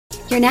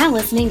You're now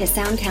listening to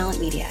Sound Talent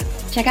Media.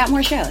 Check out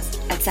more shows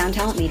at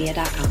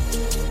soundtalentmedia.com.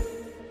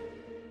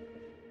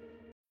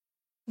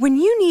 When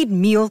you need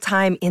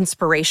mealtime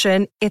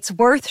inspiration, it's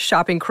worth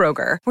shopping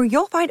Kroger, where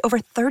you'll find over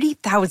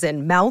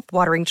 30,000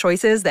 mouth-watering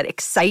choices that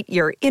excite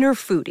your inner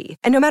foodie.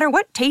 And no matter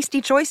what tasty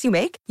choice you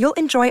make, you'll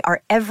enjoy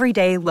our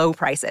everyday low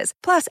prices,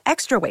 plus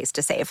extra ways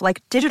to save,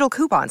 like digital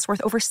coupons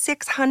worth over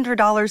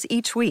 $600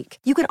 each week.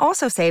 You can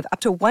also save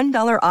up to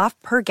 $1 off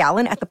per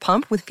gallon at the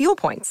pump with fuel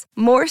points.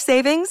 More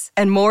savings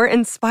and more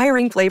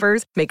inspiring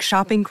flavors make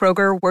shopping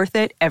Kroger worth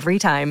it every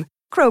time.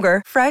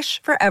 Kroger,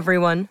 fresh for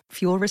everyone.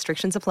 Fuel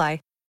restrictions apply.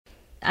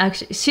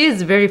 Actually,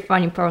 she's a very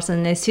funny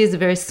person and she's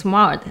very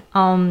smart.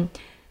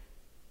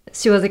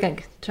 She was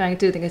like trying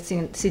to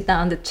sit down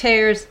on the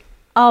chairs.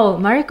 Oh,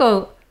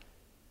 Mariko,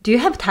 do you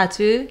have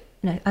tattoo?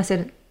 And I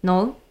said,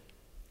 no.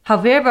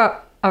 Have you ever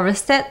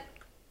arrested?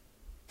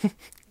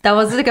 That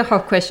was like her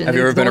question. Have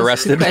you ever been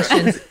arrested? I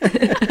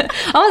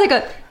was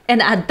like,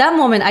 and at that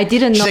moment, I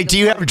didn't know. She's like, do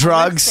you have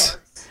drugs?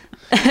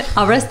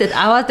 Arrested.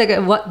 I was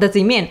like, what does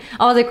it mean?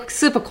 I was like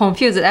super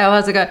confused. I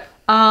was like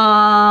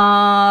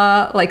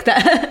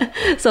that.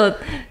 So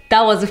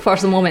that was the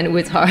first moment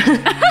with her.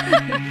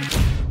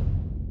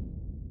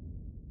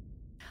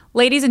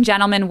 Ladies and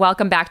gentlemen,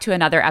 welcome back to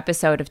another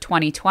episode of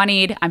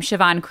 2020'd. I'm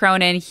Siobhan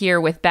Cronin here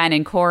with Ben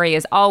and Corey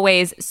as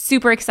always.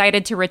 Super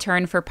excited to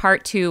return for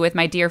part 2 with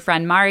my dear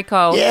friend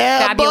Mariko.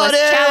 Yeah, fabulous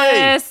buddy!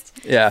 cellist.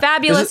 Yeah.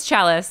 Fabulous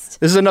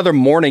cellist. This is another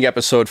morning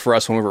episode for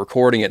us when we were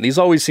recording it. And these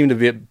always seem to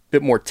be a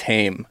bit more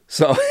tame.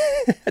 So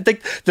I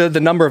think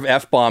the number of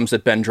F-bombs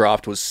that Ben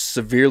dropped was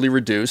severely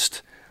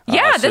reduced.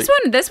 Yeah,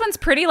 this one's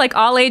pretty like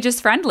all ages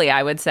friendly,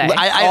 I would say.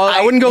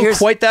 I wouldn't go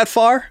quite that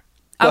far.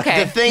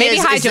 Okay, the thing maybe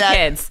is hide your that-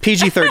 kids.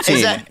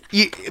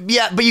 PG-13.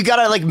 Yeah, but you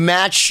gotta like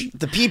match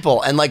the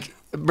people, and like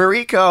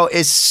Mariko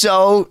is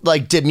so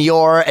like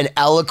demure and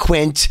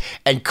eloquent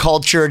and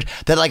cultured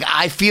that like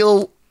I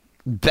feel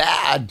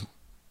bad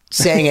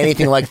saying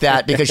anything like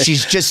that because she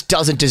just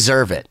doesn't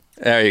deserve it.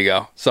 There you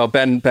go. So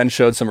Ben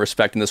showed some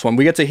respect in this one.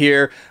 We get to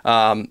hear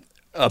a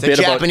bit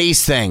about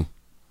Japanese thing.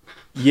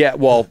 Yeah,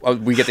 well,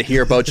 we get to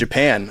hear about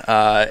Japan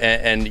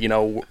and you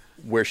know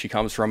where she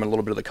comes from and a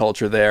little bit of the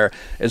culture there,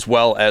 as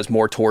well as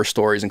more tour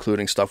stories,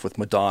 including stuff with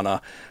Madonna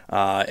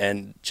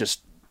and just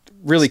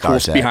really cool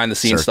behind the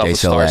scenes stuff with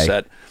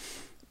Starset.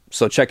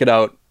 So check it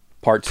out,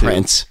 part 2.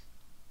 Prince.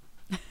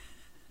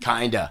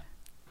 Kinda.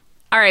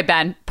 All right,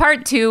 Ben,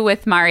 part 2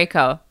 with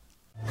Mariko.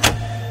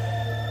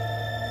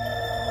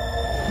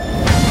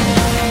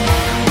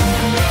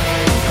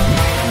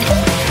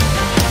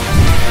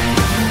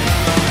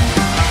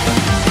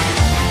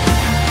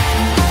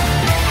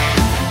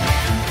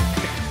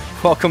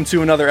 Welcome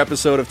to another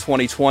episode of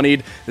 2020.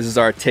 This is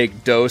our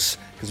take dose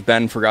because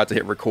Ben forgot to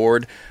hit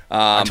record.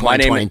 My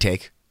 2020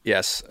 take.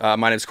 Yes. My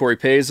name is Corey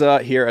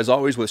Peza, here as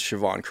always with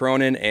Siobhan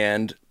Cronin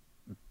and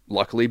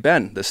luckily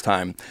Ben this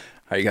time.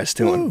 How you guys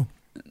doing? Ooh.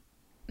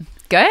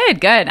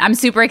 Good. I'm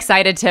super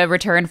excited to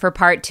return for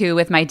part 2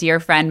 with my dear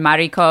friend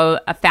Mariko,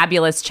 a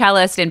fabulous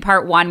cellist. In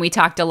part 1, we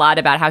talked a lot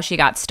about how she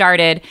got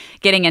started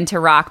getting into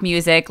rock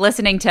music,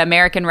 listening to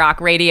American rock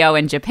radio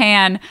in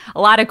Japan,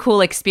 a lot of cool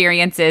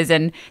experiences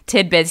and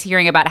tidbits,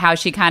 hearing about how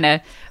she kind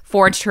of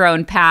forged her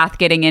own path,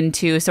 getting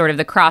into sort of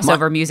the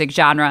crossover music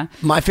genre.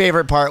 My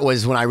favorite part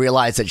was when I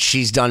realized that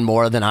she's done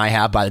more than I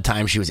have by the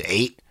time she was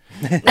 8.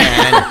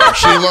 And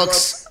she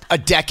looks a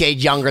decade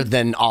younger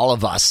than all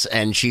of us,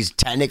 and she's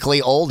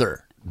technically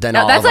older than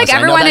all of us. That's like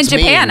everyone in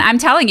Japan. Mean. I'm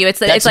telling you, it's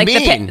like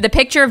the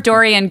picture of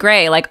Dorian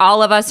Gray. Like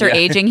all of us are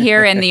aging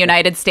here in the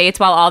United States,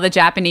 while all the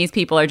Japanese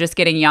people are just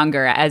getting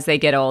younger as they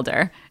get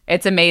older.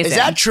 It's amazing. Is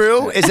that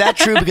true?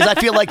 Because I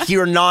feel like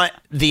you're not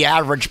the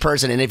average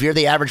person, and if you're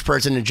the average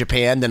person in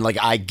Japan, then like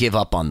I give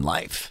up on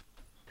life.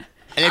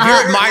 And if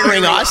you're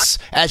admiring us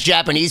as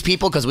Japanese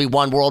people because we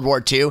won World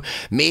War II,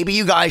 maybe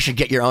you guys should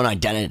get your own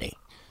identity.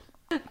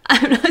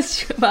 I'm not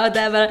sure about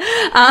that, but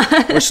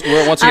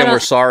we're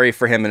sorry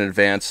for him in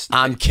advance.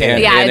 I'm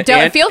kidding.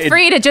 Feel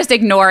free to just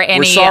ignore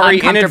any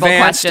uncomfortable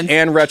questions.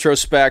 And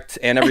retrospect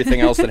and everything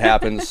else that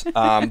happens.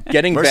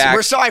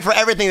 We're sorry for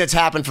everything that's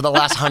happened for the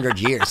last 100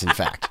 years, in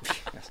fact.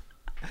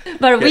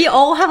 But we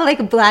all have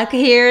like black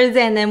hairs,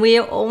 and then we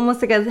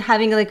almost like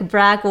having like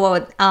black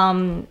or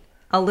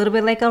a little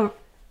bit like a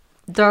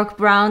dark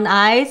brown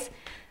eyes.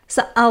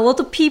 So a lot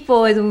of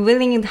people is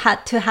willing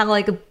to have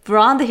like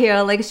blonde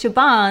hair like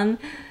Siobhan,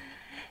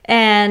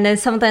 and then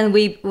sometimes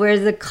we wear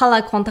the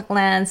color contact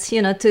lens,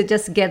 to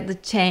just get the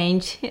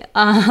change.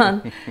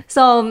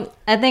 So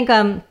I think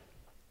at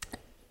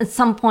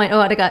some point, or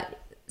like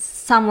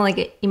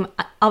in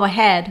our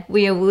head,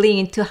 we are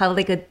willing to have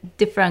like a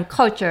different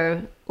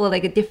culture or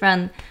like a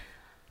different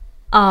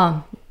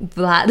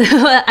blood.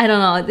 I don't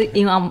know,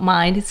 in our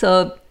mind.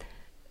 So.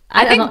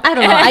 I don't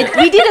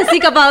know. We didn't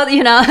think about,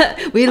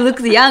 we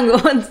look young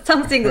or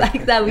something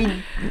like that.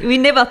 We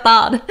never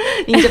thought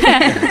in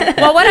Japan.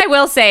 Well, what I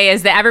will say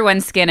is that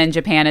everyone's skin in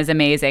Japan is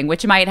amazing,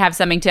 which might have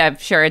something to, I'm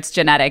sure it's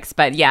genetics,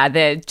 but yeah,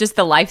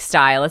 the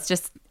lifestyle.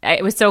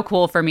 It was so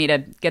cool for me to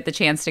get the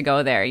chance to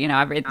go there. You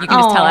can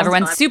just tell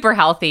everyone's super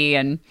healthy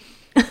and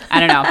I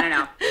don't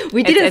know.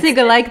 We didn't think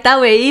like that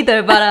way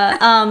either,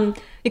 but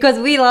because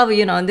we love,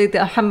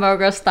 the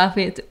hamburger stuff.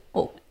 It's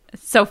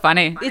so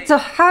funny. It's so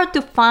hard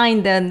to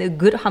find a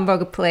good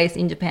hamburger place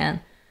in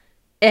Japan.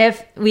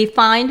 If we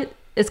find,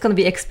 it's going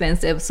to be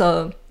expensive.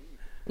 So,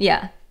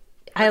 yeah.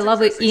 I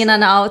love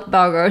In-N-Out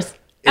burgers.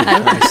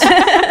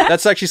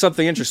 That's actually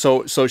something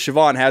interesting. So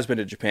Siobhan has been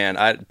to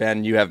Japan.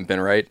 Ben, you haven't been,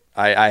 right?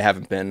 I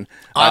haven't been.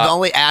 I've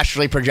only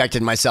astrally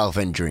projected myself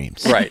in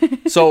dreams. Right.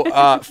 So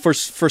for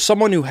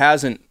someone who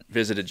hasn't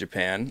visited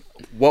Japan,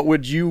 what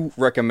would you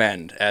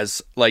recommend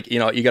as, like,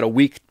 you got a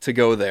week to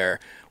go there?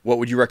 What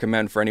would you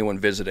recommend for anyone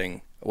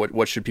visiting?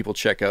 What should people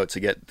check out to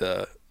get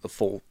the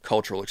full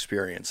cultural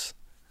experience?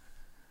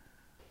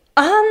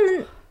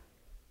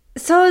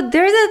 So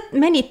there's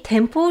many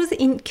temples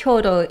in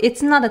Kyoto.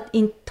 It's not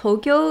in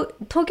Tokyo.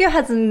 Tokyo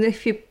has a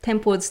few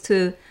temples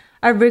too.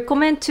 I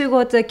recommend to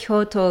go to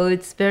Kyoto.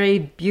 It's very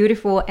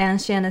beautiful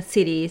ancient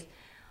cities.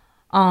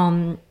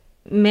 Many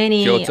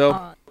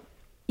Kyoto.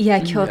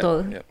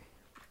 Kyoto. Yeah.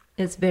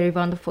 It's very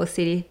wonderful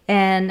city.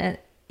 And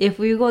if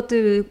we go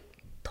to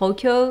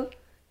Tokyo,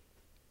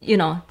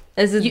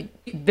 it's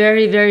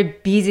very, very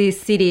busy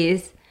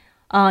cities.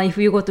 If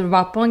you go to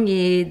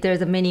Roppongi,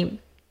 there's many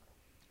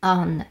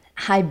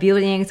high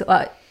buildings,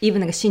 or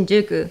even like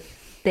Shinjuku.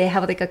 They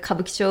have like a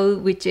kabuki show,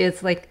 which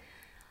is like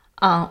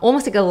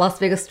almost like a Las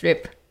Vegas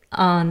strip.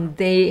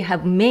 They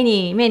have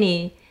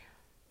many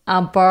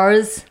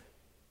bars,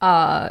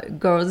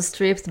 girls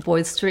strips,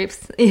 boys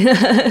strips.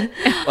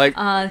 Like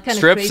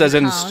strips as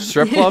in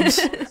strip clubs?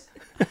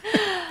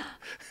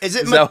 Is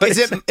it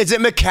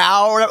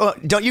Macau? Or,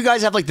 don't you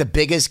guys have like the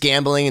biggest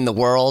gambling in the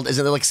world?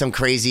 Isn't there like some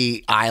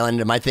crazy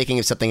island? Am I thinking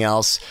of something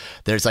else?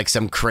 There's like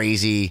some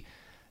crazy.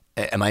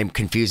 Am I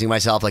confusing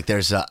myself? Like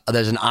there's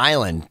an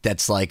island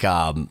that's like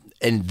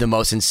in the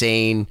most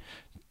insane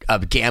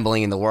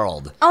gambling in the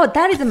world. Oh,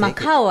 that is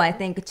Macau, I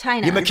think.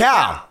 China. Yeah,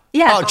 Macau.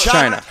 Yeah. Oh,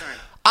 China.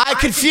 I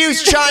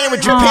confused China with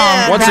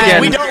Japan. Once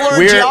again, we don't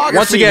learn geography.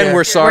 Once again,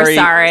 we're sorry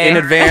in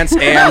advance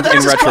and that's in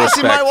just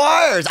crossing retrospect. my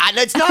wires.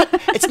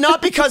 It's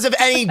not because of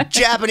any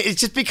Japanese. It's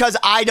just because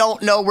I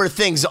don't know where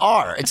things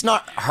are. It's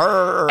not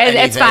her. Or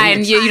it's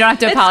fine. You don't have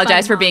to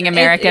apologize for being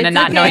American and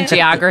not knowing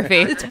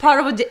geography. It's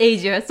part of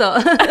Asia, so.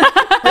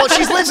 Well,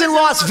 she lives in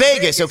Las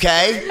Vegas,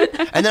 okay?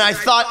 And then I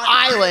thought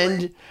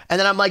island, and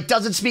then I'm like,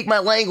 doesn't speak my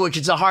language.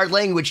 It's a hard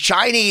language.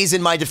 Chinese,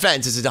 in my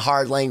defense, is a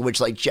hard language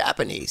like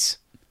Japanese.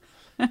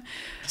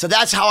 So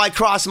that's how I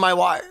cross my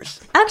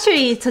wires.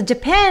 Actually, so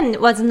Japan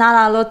was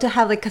not allowed to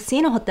have a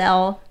casino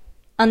hotel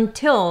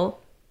until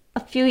a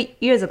few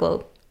years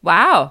ago.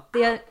 Wow.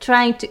 They are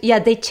trying to,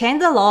 they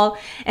changed the law,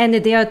 and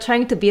they are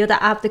trying to build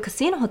up the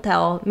casino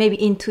hotel maybe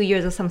in 2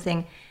 years or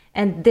something.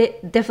 And they're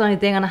going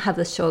to have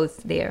the shows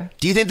there.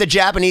 Do you think the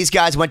Japanese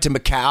guys went to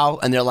Macau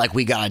and they're like,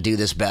 we got to do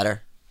this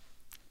better?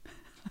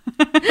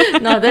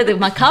 No,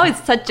 Macau is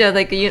such a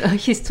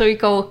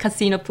historical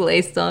casino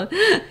place. So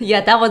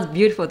yeah, that was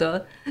beautiful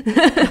though.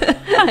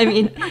 I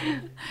mean,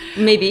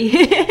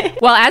 maybe.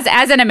 Well,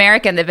 as an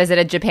American that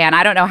visited Japan,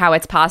 I don't know how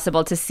it's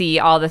possible to see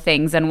all the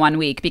things in 1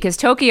 week, because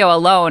Tokyo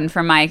alone,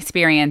 from my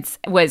experience,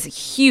 was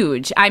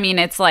huge. I mean,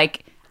 it's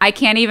like, I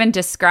can't even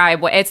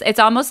describe what it's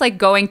almost like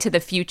going to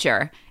the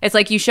future. It's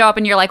like you show up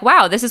and you're like,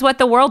 wow, this is what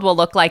the world will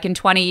look like in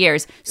 20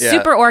 years. Yeah.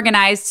 Super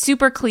organized,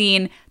 super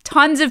clean,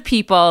 tons of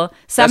people.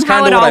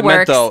 Somehow it all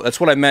works. That's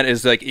what I meant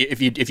is like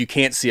if you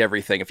can't see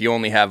everything, if you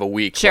only have a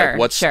week, sure,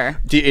 like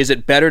is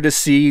it better to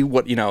see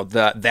what,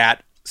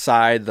 that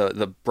side,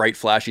 the bright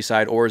flashy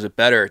side, or is it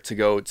better to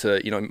go to,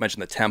 you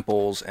mentioned the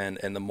temples and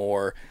the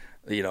more,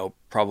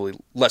 probably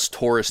less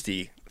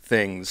touristy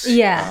things?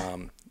 Yeah.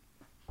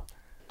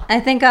 I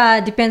think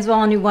depends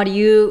on what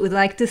you would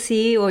like to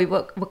see or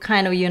what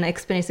kind of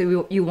experience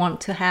you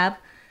want to have.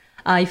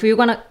 If you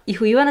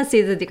wanna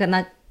see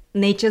the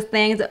nature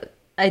things,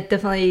 I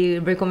definitely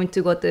recommend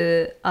to go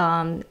to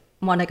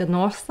more like a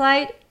north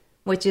side,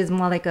 which is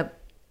more like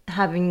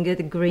having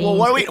the green. Well,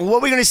 what are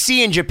we going to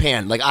see in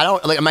Japan? Like,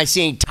 am I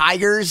seeing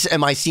tigers?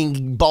 Am I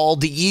seeing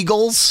bald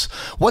eagles?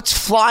 What's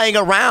flying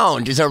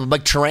around? Is there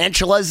like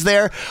tarantulas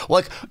there?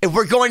 Like, if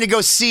we're going to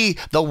go see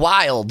the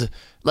wild,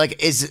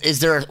 like, is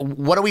there?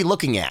 What are we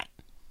looking at?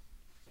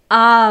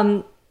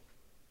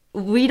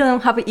 We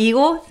don't have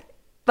eagles,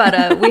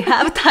 but we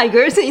have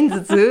tigers in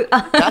the zoo.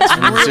 That's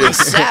really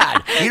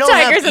sad. You don't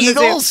tigers have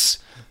eagles?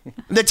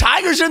 The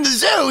tigers are in the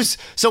zoos.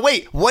 So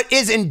wait, what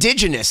is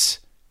indigenous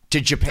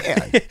to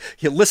Japan?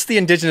 You list the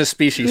indigenous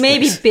species.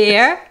 Maybe please.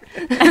 bear.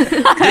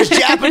 There's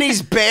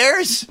Japanese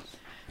bears?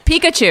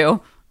 Pikachu.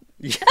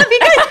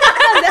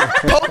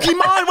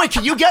 Pokemon? Wait,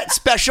 can you get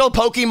special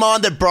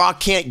Pokemon that Brock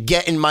can't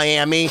get in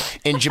Miami,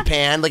 in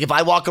Japan? Like, if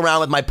I walk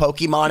around with my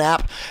Pokemon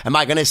app, am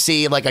I going to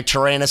see like a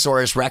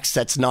Tyrannosaurus Rex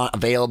that's not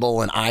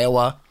available in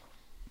Iowa?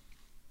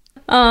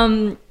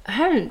 I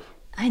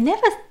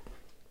never.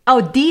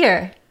 Oh,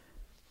 deer.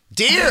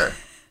 Deer.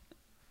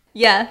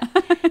 Yeah,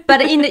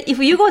 but if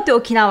you go to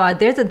Okinawa,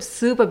 there's a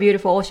super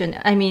beautiful ocean.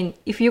 I mean,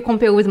 if you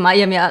compare with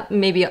Miami,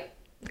 maybe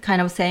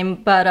kind of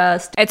same, but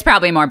it's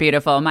probably more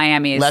beautiful.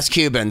 Miami is less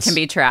Cubans, can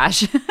be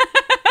trash.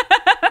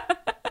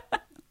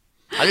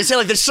 I just say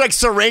like there's like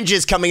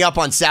syringes coming up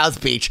on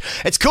South Beach.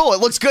 It's cool. It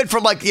looks good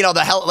from like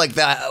the hell like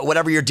the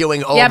whatever you're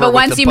doing over. Yeah, but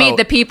once you meet boat.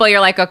 the people, you're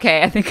like,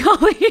 okay, I think I'll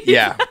leave.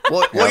 Yeah.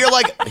 Well, you're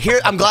like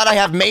here. I'm glad I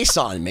have mace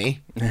on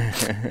me.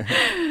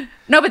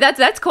 No, but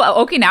that's cool.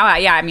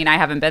 Okinawa, yeah. I mean, I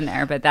haven't been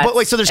there, but that's. But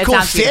wait, so there's it cool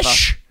sounds beautiful.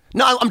 fish?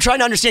 No, I'm trying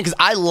to understand because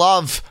I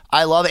love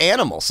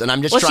animals, and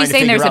I'm just Well, trying she's to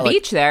saying figure there's out. a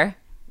beach there.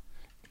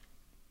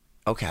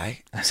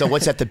 Okay, so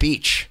what's at the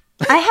beach?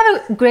 I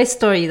have a great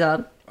story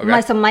though.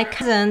 Okay. My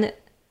cousin,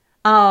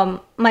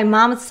 my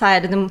mom's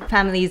side of the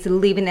family is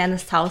living in the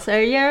south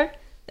area,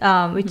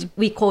 which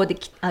we call the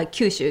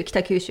Kyushu,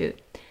 Kita Kyushu.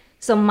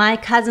 So my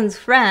cousin's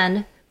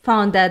friend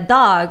found that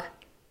dog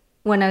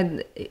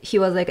when he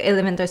was like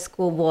elementary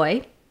school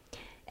boy.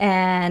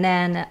 And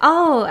then,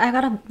 I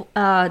got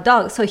a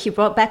dog. So he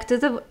brought back to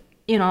the,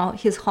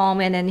 his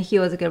home, and then he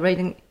was like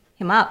raising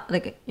him up,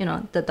 like,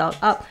 the dog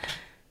up.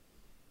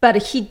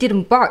 But he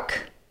didn't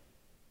bark.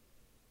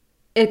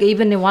 Like,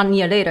 even 1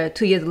 year later,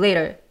 2 years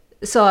later.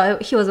 So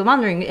he was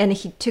wondering, and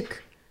he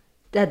took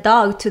that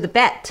dog to the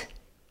vet.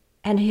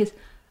 And he's,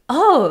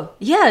 oh,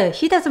 yeah,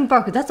 he doesn't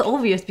bark. That's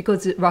obvious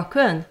because it's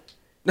raccoon.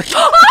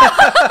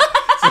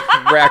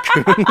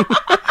 Raccoon.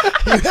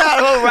 You had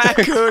a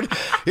raccoon.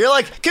 You're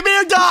like, come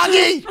here,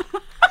 doggy.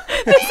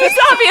 This is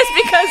obvious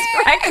because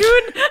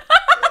raccoon.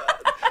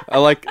 I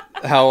like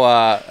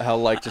how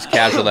like just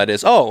casual that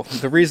is. Oh,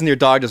 the reason your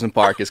dog doesn't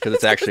bark is because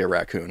it's actually a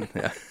raccoon.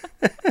 Yeah.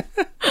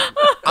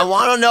 I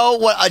want to know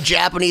what a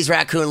Japanese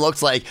raccoon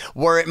looks like,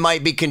 where it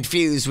might be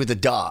confused with a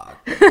dog.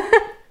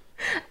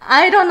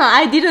 I don't know.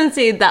 I didn't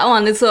see that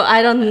one, so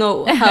I don't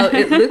know how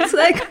it looks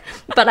like.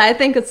 But I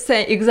think it's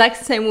the exact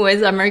same way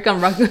as American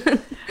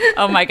raccoon.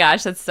 Oh my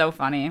gosh, that's so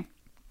funny.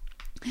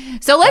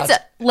 So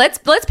let's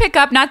pick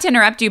up, not to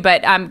interrupt you,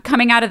 but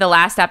coming out of the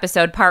last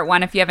episode, part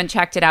 1, if you haven't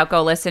checked it out,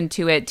 go listen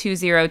to it,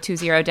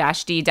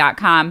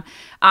 2020-d.com.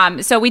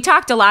 So we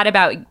talked a lot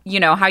about,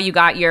 how you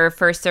got your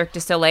first Cirque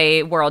du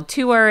Soleil world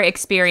tour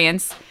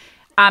experience.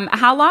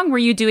 How long were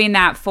you doing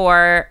that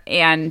for?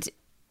 And,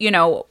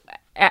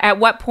 at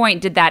what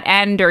point did that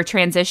end or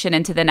transition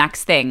into the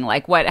next thing?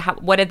 Like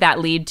what did that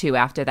lead to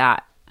after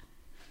that?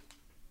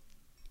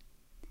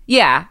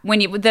 Yeah,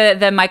 when you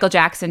the Michael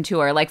Jackson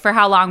tour, like for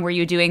how long were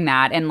you doing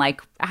that, and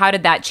like how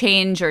did that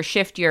change or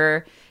shift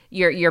your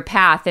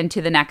path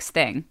into the next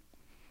thing?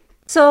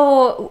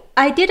 So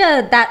I did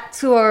that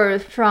tour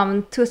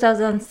from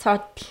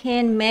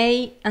 2013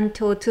 May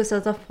until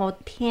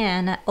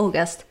 2014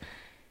 August,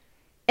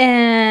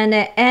 and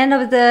the end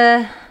of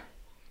the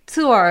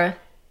tour,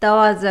 that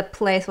was a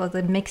place was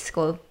in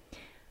Mexico.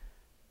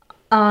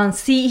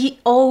 Founder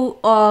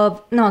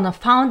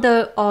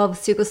of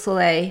Cirque du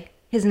Soleil.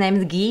 His name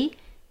is Guy,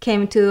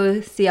 came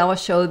to see our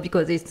show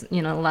because it's,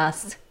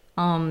 last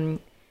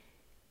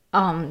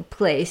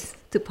place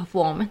to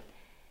perform.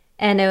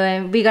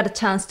 And we got a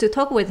chance to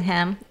talk with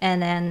him.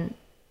 And then,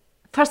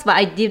 first of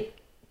all,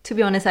 to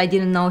be honest, I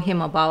didn't know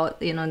him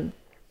about,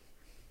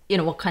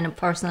 what kind of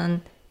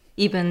person.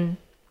 Even,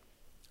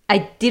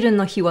 I didn't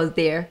know he was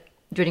there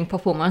during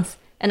performance.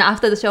 And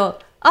after the show,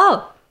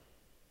 oh,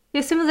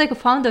 he seems like a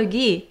founder,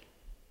 Guy.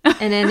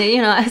 And then,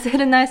 I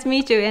said, nice to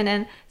meet you. And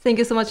then, thank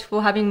you so much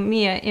for having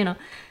me,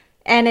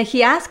 And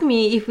he asked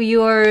me if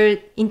you are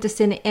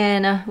interested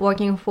in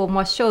working for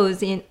more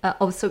shows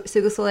of Cirque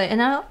du Soleil.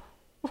 And of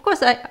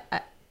course,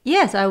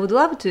 yes, I would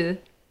love to.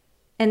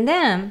 And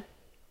then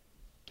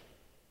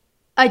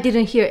I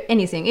didn't hear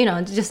anything,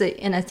 just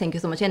and I thank you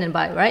so much, and then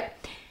bye, right?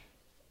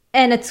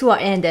 And the tour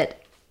ended.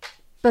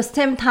 But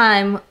same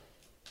time,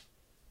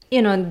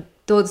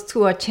 those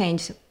tours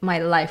changed my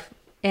life.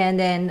 And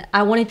then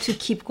I wanted to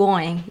keep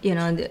going,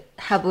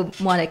 have a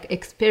more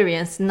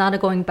experience, not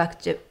going back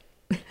to.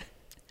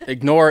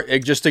 Ignore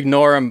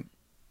him.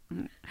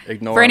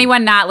 For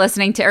anyone not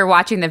listening to or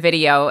watching the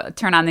video,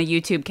 turn on the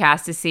YouTube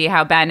cast to see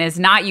how Ben is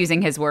not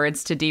using his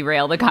words to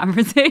derail the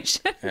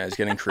conversation. Yeah, he's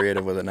getting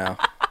creative with it now.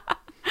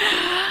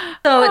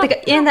 So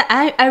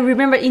I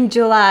remember in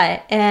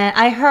July, and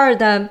I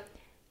heard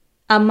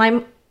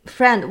my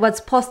friend was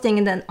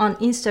posting on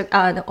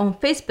Instagram, on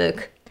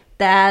Facebook,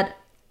 that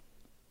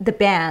the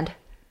band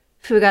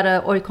who got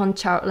a Oricon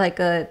chart, like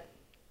a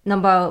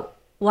number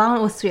 1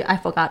 or 3, I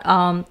forgot.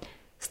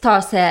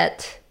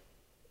 Starset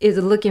is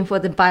looking for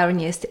the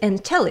violinist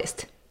and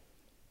cellist,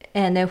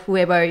 and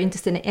whoever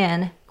interested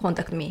in,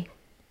 contact me.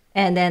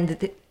 And then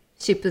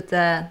she put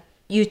the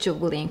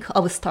YouTube link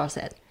of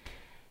Starset,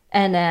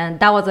 and then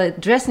that was a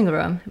dressing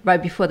room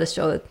right before the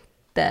show,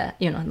 the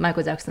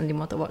Michael Jackson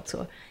remote world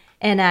tour.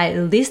 And I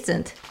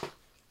listened,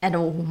 and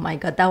oh my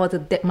god, that was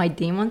my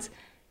demons.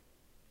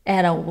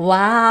 And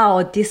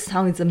wow, this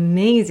sounds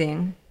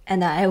amazing.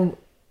 And I would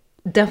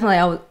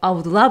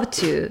love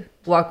to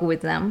work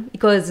with them,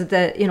 because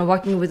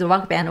working with a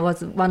rock band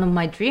was one of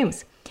my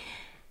dreams.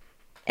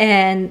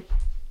 And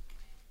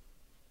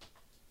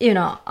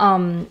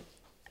and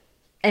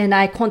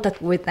I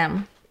contacted with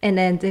them, and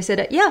then they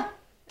said, yeah,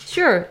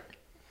 sure,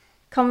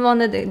 come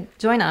on and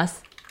join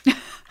us.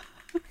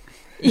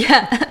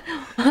 Yeah.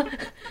 That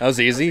was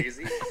easy.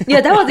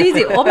 Yeah, that was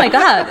easy. Oh my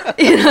god.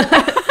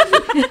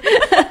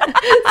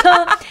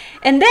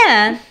 And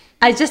then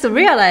I just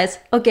realized,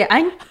 okay,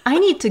 I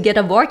need to get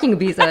a working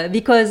visa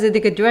because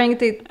during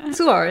the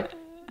tour,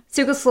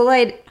 Cirque du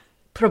Soleil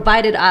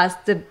provided us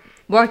the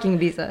working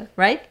visa,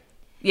 right?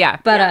 Yeah.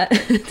 But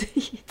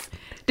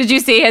did you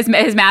see his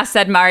mask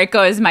said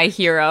Mariko is my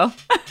hero?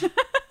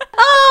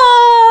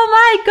 oh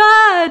my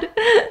god!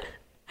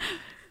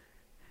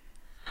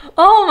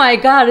 Oh my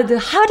god!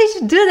 How did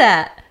you do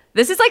that?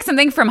 This is like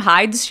something from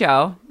Hyde's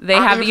show. They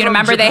have, I'm you from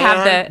remember Japan. they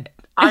have the.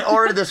 I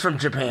ordered this from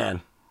Japan.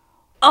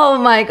 Oh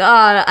my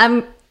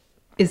god!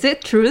 Is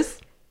it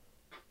truth?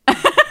 Oh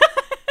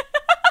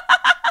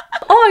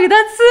my god,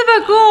 that's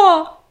super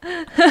cool!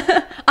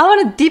 I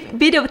want to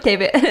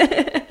videotape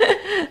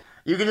it.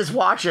 You can just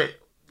watch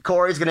it.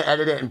 Corey's going to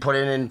edit it and put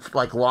it in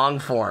like long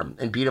form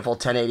in beautiful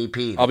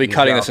 1080p. I'll be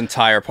cutting this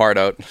entire part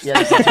out.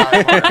 Yeah, this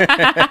entire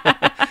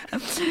part.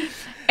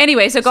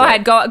 Anyway, so go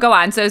ahead, go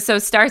on. So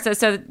Starset.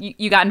 So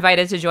you got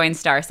invited to join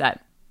Starset.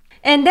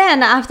 And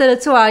then after the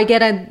tour, I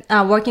get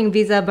a working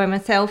visa by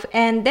myself,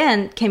 and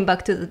then came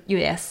back to the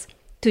US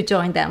to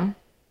join them.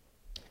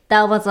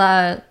 That was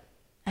I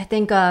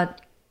think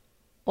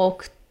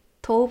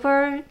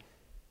October.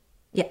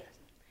 Yeah.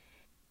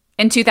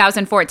 In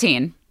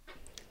 2014.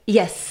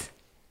 Yes.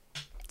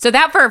 So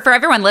that for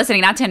everyone listening,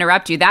 not to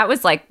interrupt you, that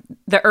was like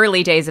the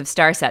early days of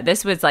Starset.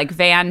 This was like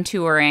van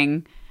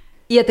touring,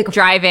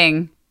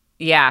 driving.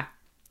 Yeah.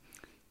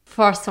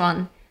 First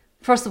one.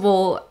 First of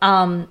all,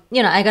 I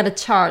got a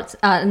chart.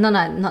 No,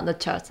 not the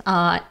charts.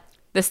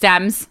 The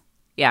stems.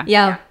 Yeah.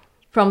 Yeah,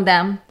 from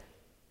them.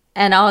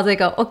 And I was like,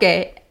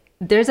 okay,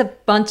 there's a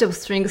bunch of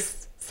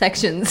strings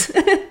sections.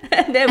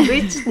 And then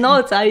which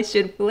notes I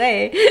should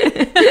play.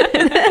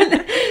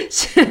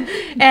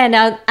 And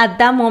at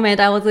that moment,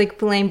 I was like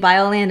playing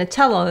violin and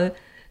cello.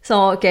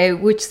 So, okay,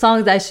 which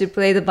songs I should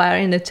play the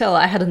violin and cello,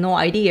 I had no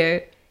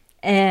idea.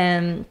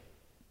 And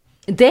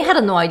they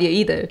had no idea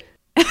either.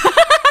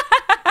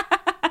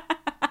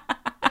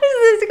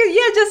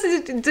 Yeah,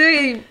 just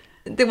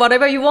do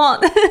whatever you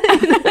want.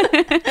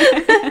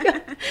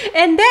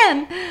 And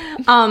then,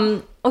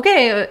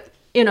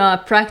 I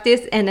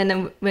practiced and then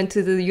I went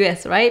to the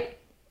US, right?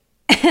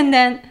 And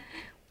then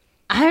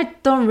I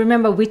don't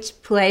remember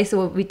which place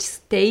or which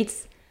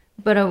states,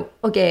 but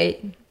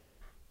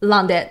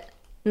landed.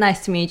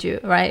 Nice to meet you,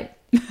 right?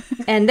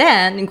 And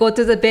then go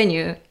to the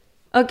venue.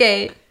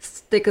 Okay,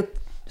 take a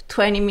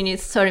 20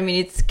 minutes, 30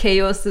 minutes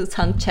chaos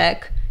sound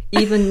check,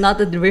 even not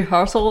the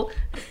rehearsal.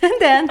 And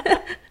then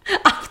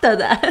after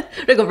that,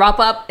 like a wrap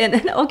up, and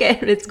then okay,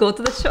 let's go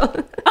to the show.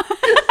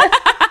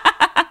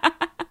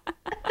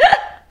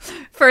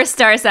 First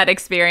Starset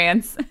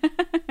experience.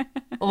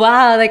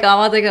 Wow, like I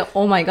was like,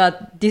 oh my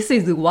god, this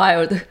is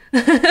wild.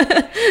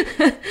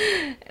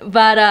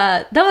 But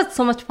that was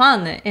so much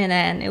fun, and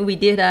then we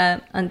did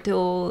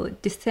until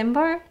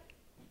December.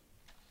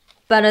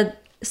 But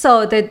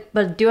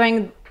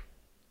during,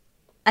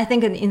 I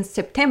think in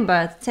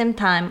September, same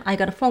time, I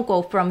got a phone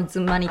call from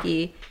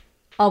Zumanity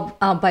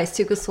by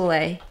Cirque du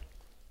Soleil,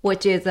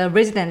 which is a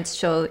resident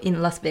show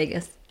in Las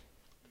Vegas.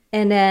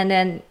 And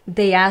then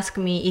they asked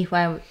me if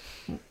I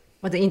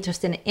was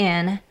interested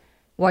in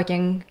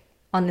working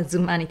on the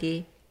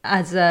Zumanity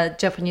as a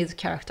Japanese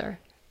character.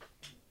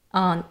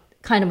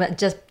 Kind of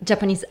a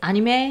Japanese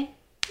anime.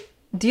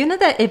 Do you know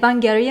the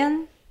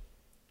Evangelion?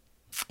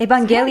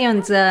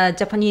 Evangelion's a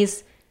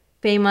Japanese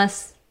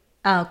famous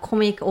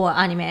comic or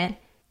anime.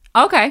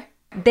 Okay.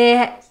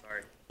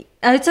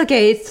 It's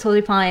okay, it's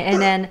totally fine.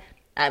 And then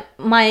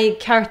my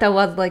character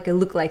was like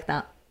look like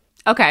that.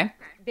 Okay.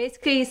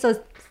 Basically,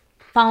 so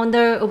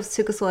founder of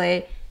Cirque du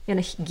Soleil,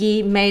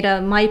 he made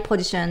my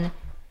position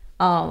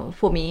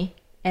for me,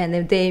 and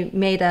then they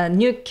made a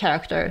new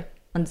character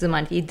on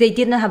Zumanity. They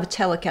didn't have a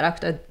cello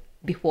character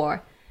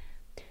before.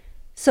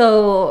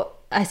 So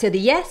I said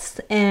yes,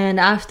 and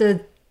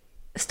after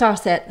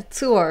Starset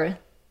tour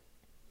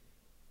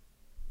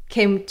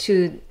came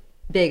to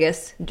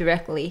Vegas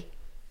directly,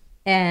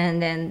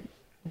 and then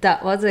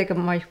that was like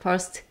my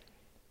first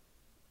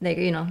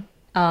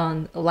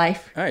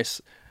life.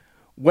 Nice.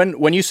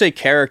 When you say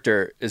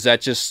character, is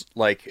that just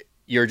like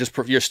you're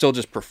still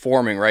just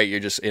performing, right? You're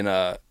just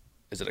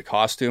is it a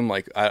costume?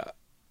 Like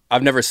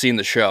I've never seen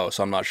the show,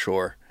 so I'm not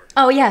sure.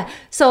 Oh yeah,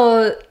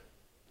 so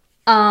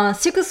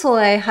Cirque du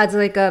Soleil has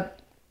like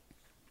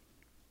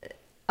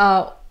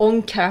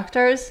own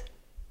characters.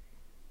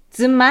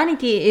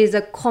 Zumanity is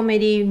a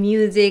comedy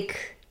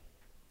music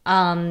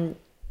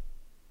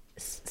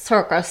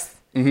circus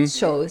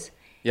shows.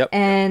 Yep.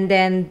 And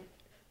then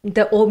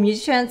all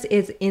musicians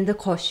is in the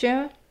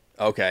costume.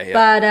 Okay. Yeah.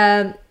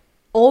 But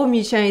all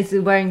musicians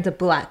is wearing the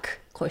black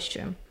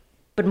costume.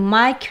 But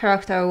my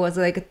character was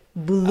like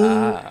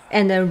blue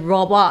and a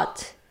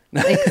robot.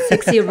 Like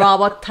sexy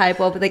robot type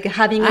of like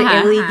having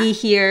like LED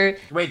here.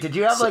 Wait, did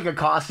you have like a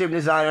costume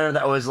designer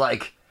that was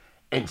like,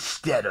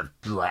 instead of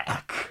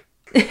black?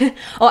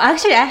 Oh,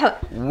 actually, I have.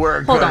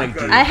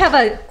 I have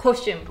a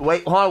costume.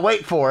 Wait, hold on,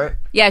 wait for it.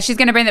 Yeah, she's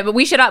gonna bring that, but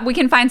we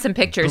can find some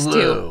pictures Blue.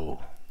 too.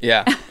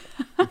 Yeah.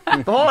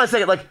 But hold on a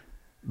second, like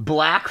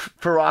black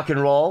for rock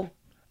and roll,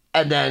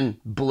 and then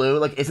blue.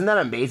 Like, isn't that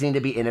amazing to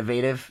be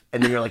innovative?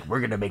 And then you're like, we're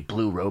going to make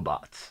blue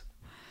robots.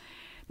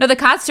 No,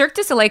 the Cirque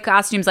du Soleil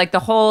costumes, like the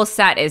whole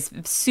set is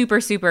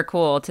super, super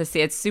cool to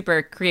see. It's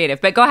super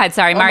creative. But go ahead.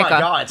 Sorry, Mariko. Oh my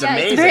God, it's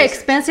amazing. It's very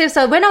expensive.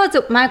 So when I was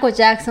at Michael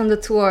Jackson the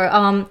tour,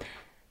 I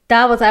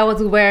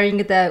was wearing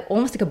the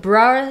almost like a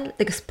bra,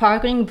 like a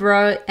sparkling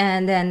bra,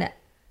 and then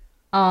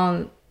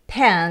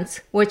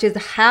pants, which is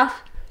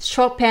half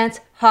short pants,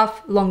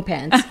 half long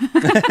pants.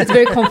 It's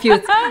very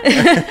confused,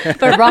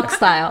 but rock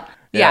style.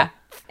 Yeah.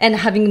 And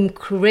having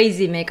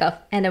crazy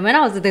makeup. And then when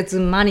I was at the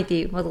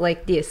Zumanity, it was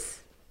like this.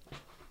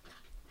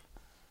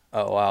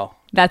 Oh, wow.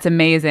 That's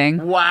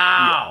amazing.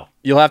 Wow.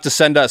 You'll have to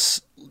send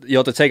us,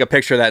 you'll have to take a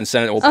picture of that and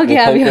send it. We'll we'll put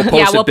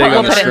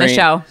it in the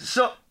show.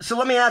 So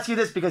let me ask you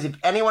this, because if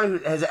anyone who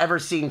has ever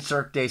seen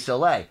Cirque du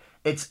Soleil,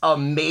 it's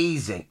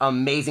amazing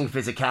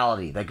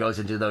physicality that goes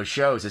into those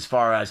shows as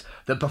far as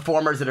the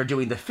performers that are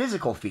doing the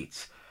physical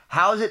feats.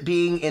 How's it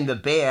being in the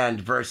band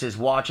versus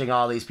watching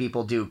all these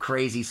people do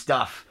crazy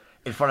stuff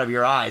in front of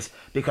your eyes?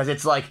 Because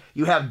it's like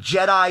you have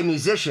Jedi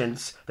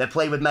musicians that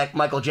played with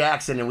Michael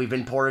Jackson, and we've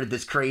imported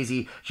this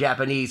crazy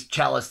Japanese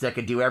cellist that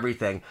could do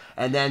everything.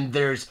 And then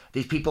there's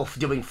these people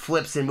doing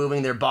flips and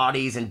moving their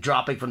bodies and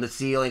dropping from the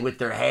ceiling with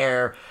their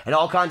hair and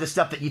all kinds of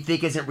stuff that you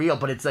think isn't real,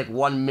 but it's like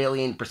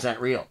 1,000,000%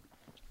 real.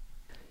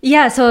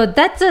 Yeah, so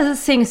that's the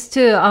things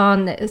too.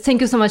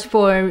 Thank you so much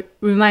for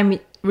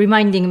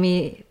reminding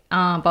me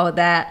about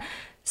that.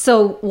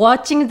 So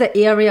watching the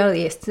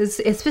aerialists,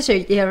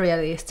 especially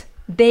aerialists,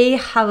 they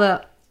have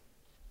a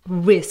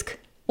risk.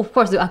 Of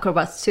course, the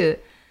acrobats too.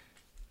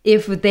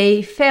 If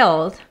they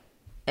failed,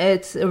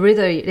 it's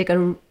really like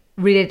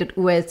related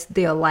with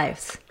their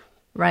lives,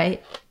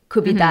 right?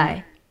 Could be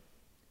die.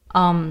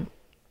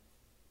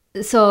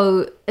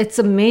 So it's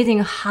amazing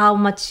how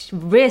much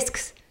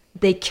risks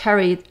they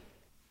carried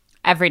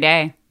every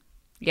day.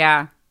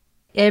 Yeah.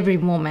 Every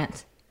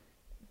moment.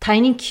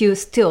 Tiny cue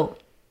still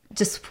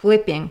just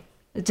flipping,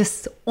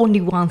 just only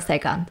 1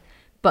 second,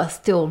 but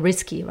still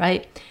risky,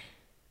 right?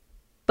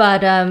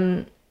 But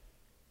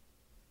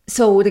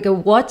so like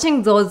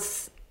watching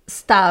those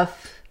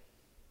stuff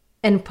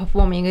and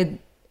performing, it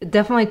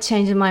definitely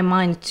changed my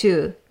mind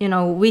too. You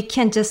know, we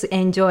can't just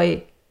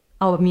enjoy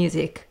our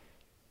music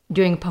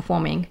during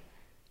performing.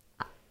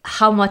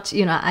 How much,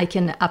 you know, I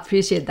can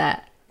appreciate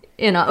that.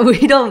 You know,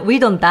 we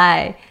don't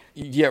die.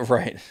 Yeah,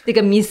 right. Like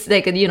a miss,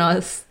 like, you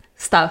know,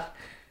 stuff.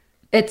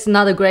 It's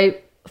not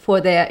great for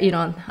their, you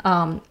know,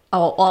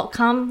 our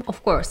outcome,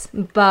 of course,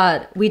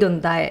 but we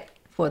don't die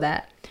for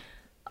that.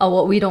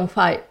 Or we don't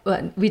fight,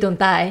 but we don't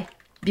die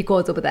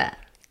because of that.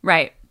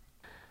 Right.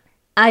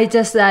 I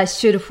just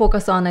should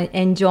focus on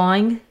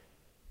enjoying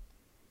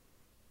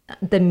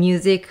the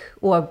music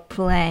or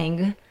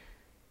playing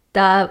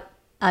that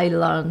I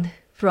learned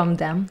from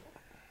them.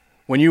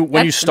 When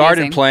you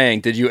started amazing.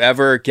 playing, did you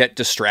ever get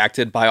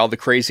distracted by all the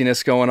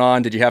craziness going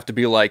on? Did you have to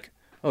be like,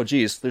 oh,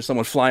 geez, there's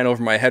someone flying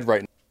over my head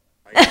right now?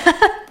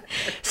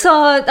 So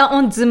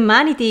on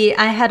Zumanity,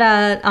 I had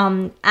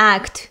a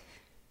act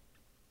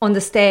on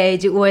the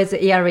stage with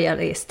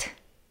aerialist.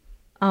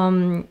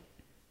 And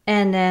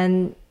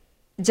then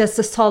just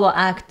a solo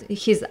act,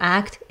 his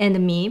act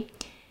and me.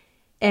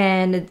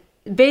 And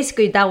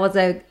basically that was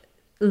a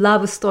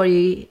love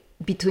story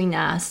between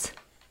us.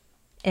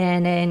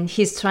 And then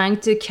he's trying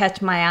to catch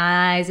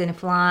my eyes and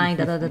flying,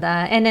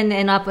 and then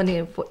end up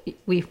and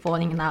we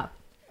falling in love.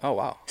 Oh,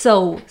 wow.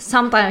 So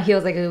sometimes he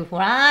was like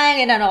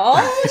flying, and then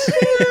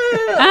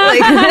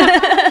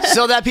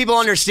So that people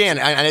understand,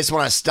 I just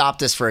want to stop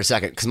this for a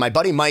second, because my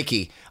buddy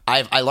Mikey,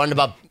 I learned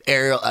about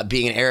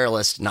being an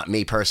aerialist, not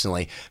me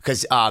personally,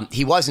 because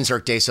he was in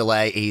Cirque du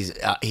Soleil.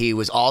 He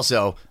was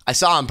also, I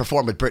saw him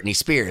perform with Britney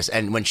Spears,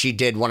 and when she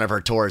did one of her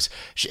tours,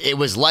 it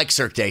was like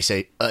Cirque du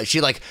Soleil.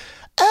 She like,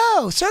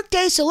 oh, Cirque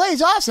du Soleil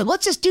is awesome.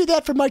 Let's just do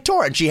that for my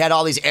tour. And she had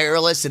all these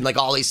aerialists and like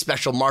all these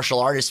special martial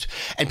artists,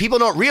 and people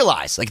don't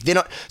realize, like they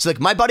don't. So like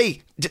my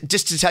buddy,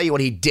 just to tell you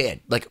what he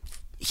did, like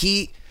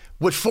he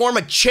would form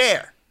a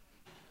chair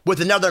with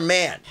another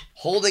man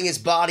holding his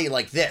body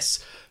like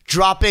this,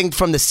 dropping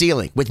from the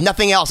ceiling with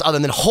nothing else other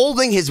than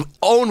holding his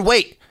own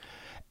weight.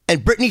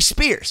 And Britney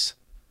Spears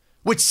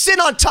would sit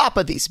on top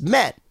of these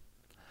men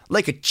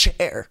like a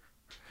chair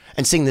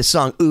and sing this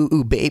song, Ooh,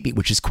 Ooh, Baby,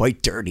 which is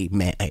quite dirty,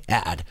 may I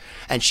add.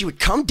 And she would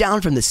come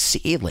down from the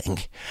ceiling.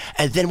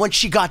 And then when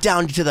she got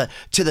down to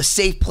the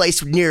safe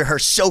place near her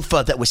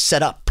sofa that was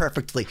set up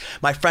perfectly,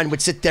 my friend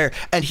would sit there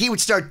and he would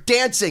start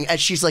dancing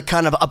as she's like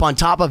kind of up on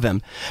top of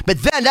him.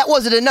 But then that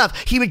wasn't enough.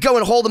 He would go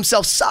and hold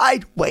himself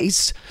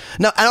sideways.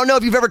 Now, I don't know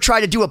if you've ever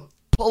tried to do a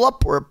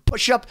pull-up or a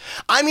push-up.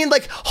 I mean,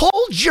 like,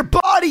 hold your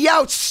body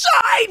out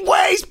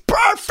sideways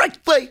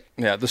perfectly.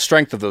 Yeah, the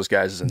strength of those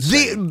guys is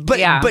insane.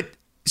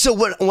 So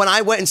when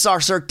I went and saw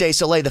Cirque du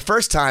Soleil the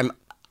first time,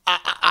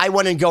 I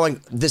went in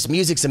going, this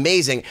music's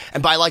amazing.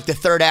 And by like the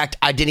third act,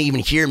 I didn't even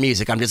hear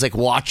music. I'm just like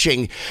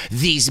watching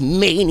these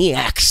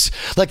maniacs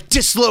like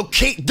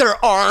dislocate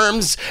their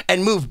arms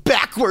and move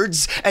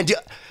backwards and do,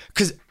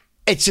 because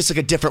it's just like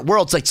a different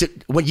world. It's like so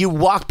when you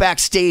walk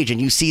backstage and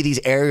you see these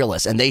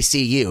aerialists and they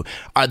see you,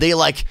 are they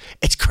like,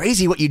 it's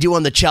crazy what you do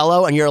on the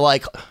cello? And you're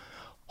like,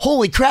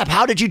 holy crap,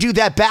 how did you do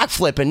that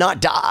backflip and not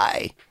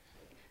die?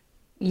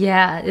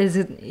 Yeah,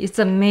 it's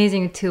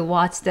amazing to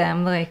watch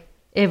them like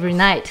every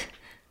night.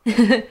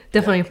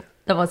 Definitely,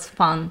 that was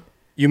fun.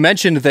 You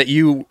mentioned that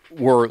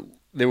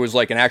there was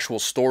like an actual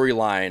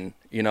storyline,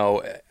 you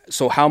know,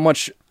 so how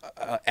much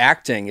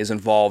acting is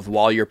involved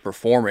while you're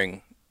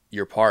performing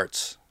your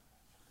parts?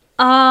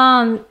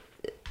 So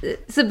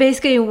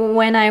basically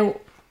when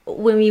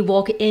we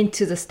walk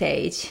into the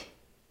stage,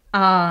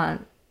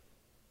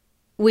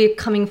 we're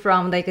coming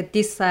from like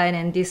this side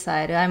and this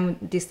side. I'm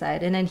this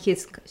side, and then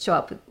he's show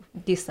up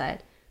this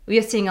side. We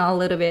are singing a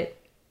little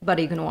bit, but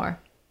ignore.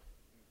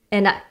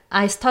 And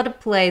I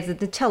started playing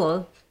the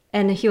cello,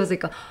 and he was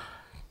like,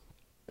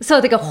 so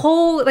like a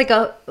whole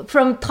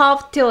from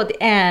top till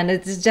the end,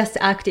 it's just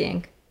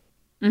acting.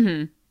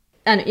 Mm-hmm.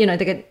 And you know,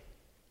 like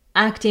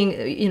acting,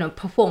 you know,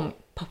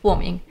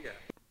 performing.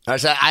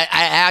 I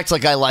act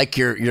like I like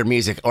your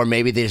music, or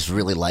maybe they just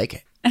really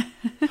like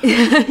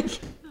it.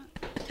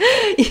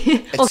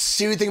 It's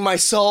soothing my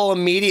soul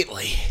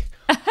immediately.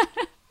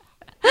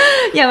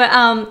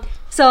 Yeah, but,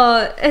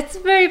 so it's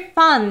very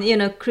fun, you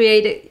know,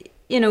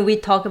 we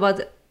talk about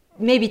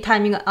maybe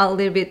timing a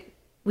little bit.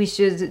 We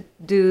should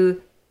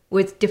do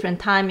with different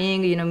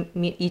timing, you know,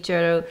 meet each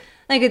other.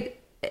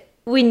 Like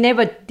we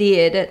never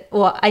did,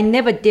 or I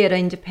never did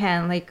in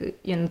Japan, like,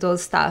 you know,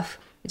 those stuff,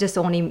 just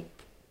only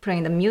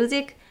playing the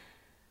music.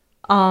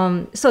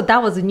 So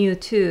that was new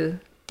too.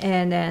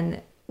 And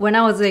then when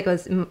I was like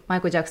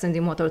Michael Jackson's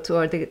Immortal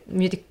Tour, the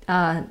music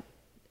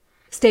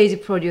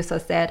stage producer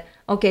said,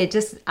 okay,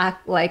 just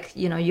act like,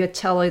 you know, your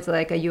cello is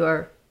like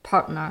your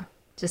partner,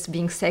 just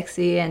being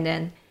sexy, and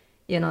then,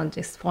 you know,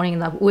 just falling in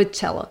love with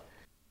cello.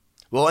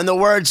 Well, in the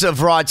words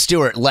of Rod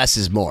Stewart, less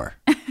is more.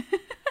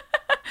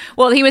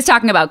 Well, he was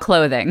talking about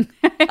clothing.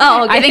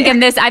 Oh, okay. I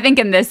think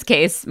in this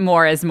case,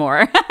 more is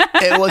more.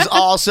 It was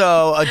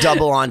also a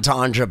double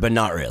entendre, but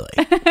not really.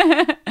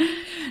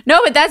 No,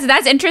 but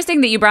that's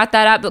interesting that you brought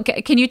that up.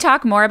 Can you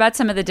talk more about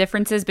some of the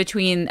differences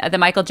between the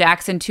Michael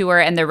Jackson tour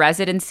and the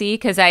residency?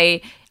 Because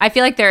I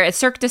feel like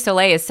Cirque du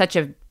Soleil is such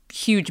a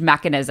huge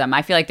mechanism.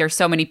 I feel like there's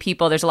so many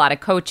people. There's a lot of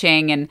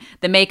coaching and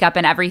the makeup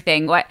and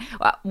everything.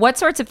 What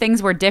sorts of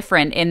things were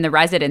different in the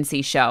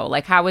residency show?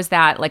 Like, how was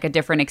that like a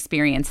different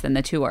experience than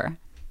the tour?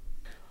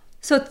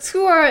 So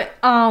tour,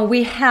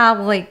 we have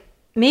like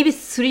maybe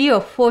 3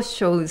 or 4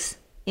 shows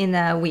in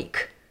a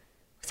week.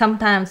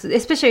 Sometimes,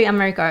 especially in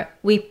America,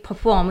 we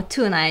perform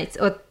 2 nights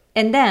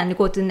and then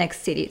go to the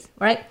next cities,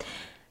 right?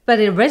 But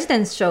the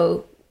residence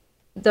show,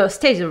 the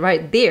stage is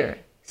right there.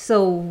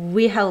 So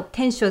we have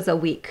 10 shows a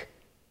week,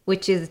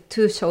 which is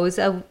 2 shows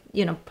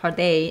per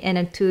day, and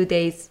then 2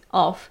 days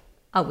off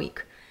a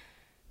week.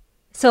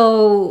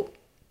 So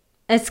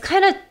it's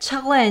kind of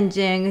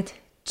challenging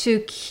to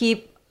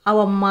keep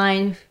our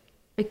mind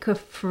like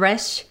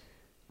fresh,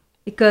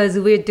 because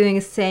we're doing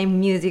the same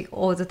music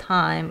all the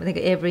time, like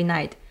every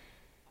night.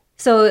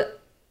 So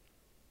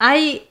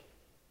I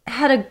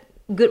had a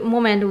good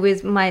moment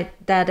with my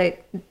dad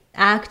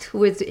act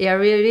with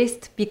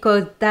aerialist,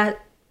 because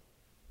that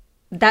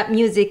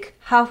music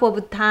half of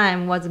the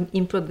time was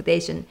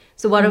improvisation.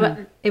 So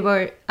whatever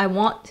I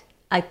want,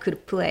 I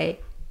could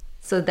play,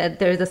 so that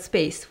there's a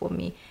space for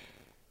me.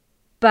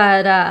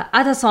 But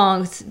other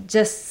songs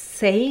just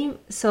same.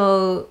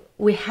 So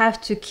we have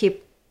to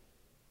keep,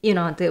 you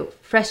know, the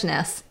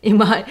freshness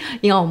in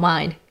our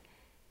mind.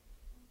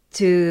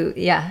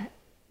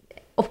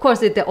 Of course,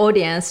 the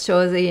audience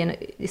shows, you know,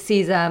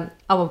 sees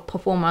our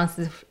performance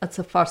at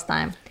the first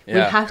time. Yeah.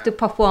 We have to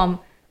perform,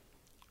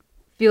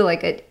 feel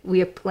like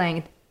we are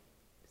playing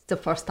the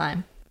first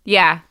time.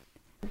 Yeah.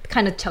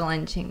 Kind of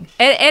challenging.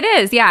 It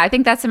is, yeah. I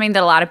think that's something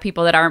that a lot of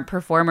people that aren't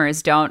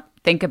performers don't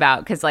think about.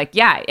 Because, like,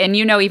 yeah, and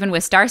you know, even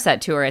with Starset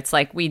Tour, it's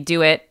like we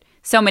do it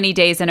so many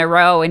days in a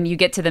row, and you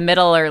get to the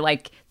middle or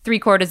like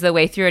 3/4 of the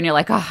way through, and you're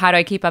like, oh, how do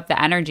I keep up the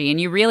energy?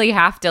 And you really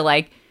have to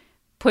like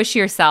push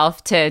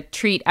yourself to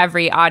treat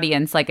every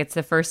audience like it's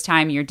the first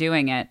time you're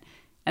doing it.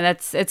 And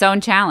that's its own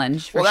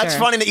challenge. Well, that's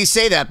funny that you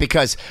say that,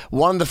 because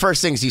one of the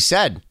first things you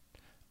said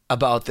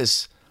about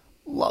this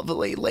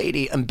lovely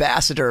lady,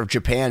 ambassador of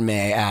Japan,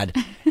 may I add,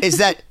 is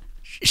that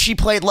she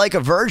played like a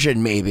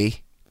virgin,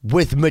 maybe,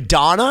 with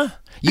Madonna.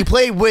 You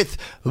played with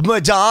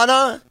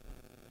Madonna?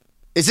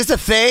 Is this a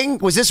thing?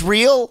 Was this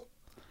real?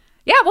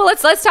 Yeah, well,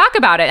 let's talk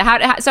about it. How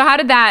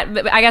did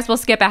that? I guess we'll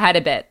skip ahead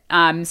a bit.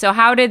 So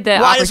how did the?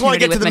 Well, I just want to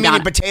get to the meat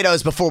and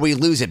potatoes before we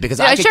lose it,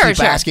 because I could keep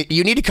asking.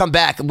 You need to come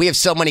back. We have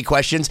so many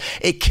questions.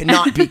 It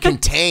cannot be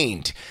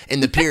contained in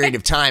the period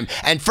of time.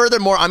 And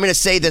furthermore, I'm going to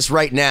say this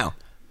right now.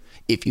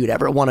 If you'd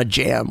ever want to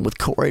jam with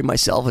Corey,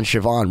 myself, and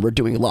Siobhan, we're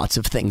doing lots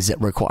of things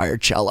that require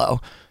cello.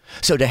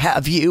 So to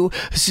have you,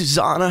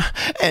 Susanna,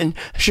 and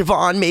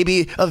Siobhan,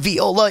 maybe a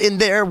viola in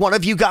there, one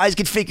of you guys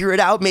could figure it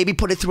out, maybe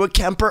put it through a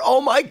Kemper.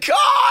 Oh my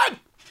God!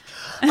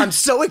 I'm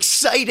so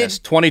excited. Yes,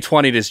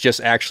 2020 is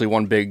just actually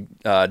one big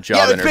job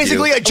interview. It's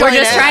basically a We're giant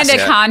just trying to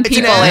con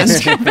people into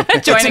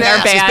joining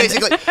our band. It's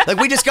basically, like,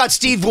 we just got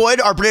Steve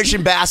Wood, our British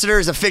ambassador,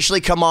 has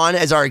officially come on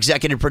as our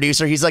executive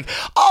producer. He's like,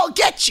 I'll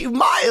get you,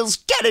 Miles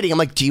Kennedy. I'm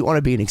like, do you want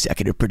to be an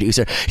executive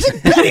producer? He's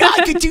like, Benny,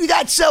 I could do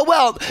that so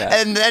well.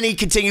 Yeah. And then he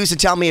continues to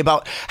tell me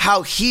about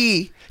how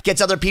he gets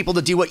other people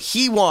to do what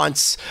he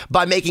wants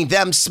by making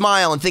them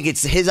smile and think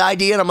it's his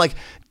idea. And I'm like,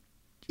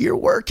 you're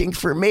working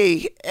for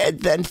me and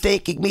then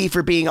thanking me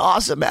for being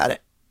awesome at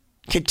it.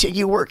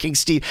 Continue working,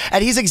 Steve.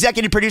 And he's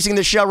executive producing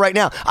the show right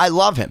now. I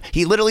love him.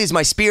 He literally is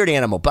my spirit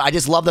animal. But I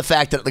just love the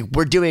fact that, like,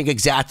 we're doing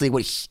exactly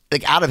what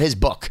out of his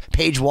book,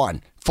 page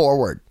 1,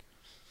 forward.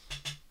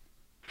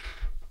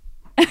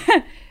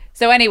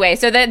 So anyway,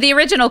 so the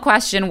original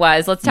question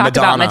was, let's talk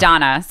about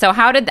Madonna. So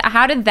how did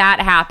that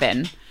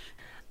happen?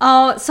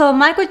 So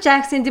Michael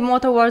Jackson, the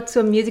Immortal World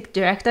Tour music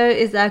director,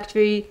 is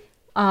actually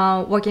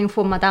working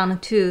for Madonna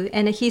too,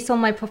 and he saw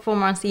my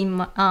performance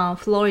in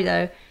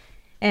Florida,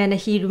 and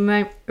he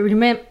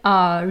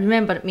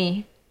remembered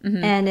me.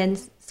 Mm-hmm. And then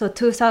so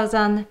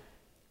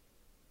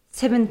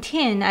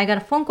 2017, I got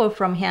a phone call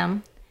from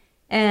him,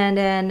 and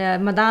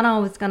then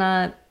Madonna was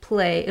gonna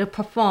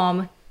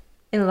perform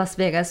in Las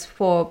Vegas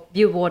for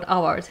Billboard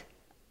Award.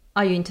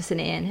 Are you interested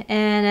in?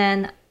 And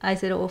then I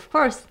said, oh, of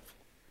course.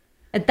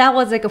 And that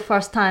was like the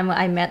first time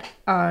I met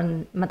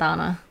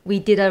Madonna. We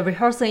did a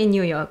rehearsal in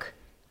New York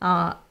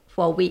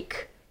for a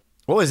week.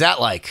 What was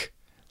that like?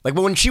 Like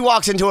when she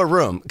walks into a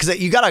room, because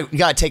you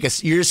gotta take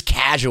you're just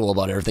casual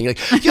about everything. You're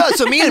like, yeah,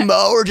 so me and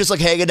Mo are just like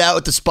hanging out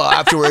at the spa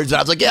afterwards. And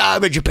I was like, yeah,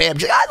 I'm in Japan.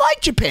 She's like, I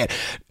like Japan.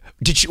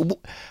 Did you?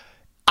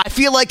 I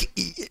feel like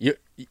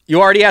you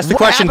already asked the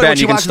question, Ben.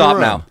 You can stop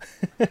now.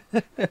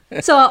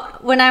 So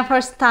when I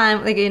first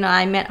time,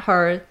 I met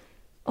her,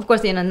 of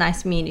course,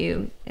 nice to meet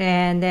you.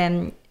 And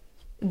then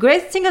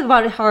great thing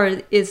about her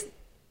is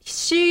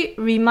she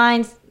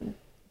reminds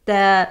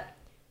our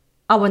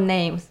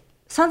names.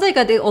 Sounds like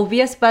it's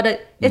obvious,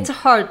 but it's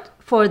hard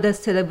for the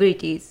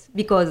celebrities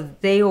because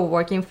they were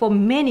working for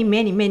many,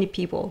 many, many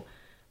people,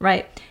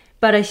 right?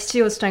 But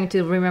she was trying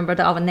to remember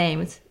our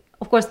names.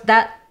 Of course,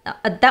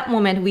 at that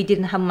moment we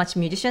didn't have much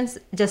musicians,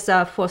 just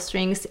 4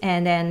 strings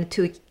and then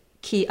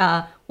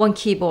 1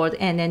 keyboard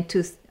and then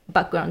 2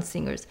 background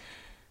singers.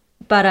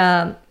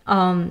 But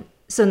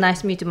so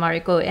nice to meet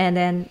Mariko, and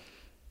then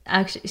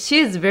actually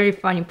she's a very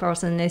funny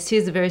person and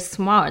she's very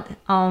smart.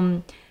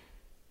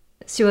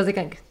 She was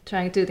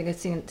trying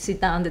to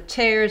sit down on the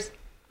chairs.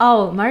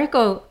 Oh,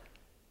 Mariko,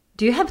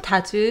 do you have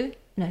tattoo?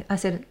 And I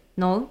said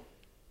no.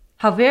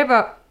 Have you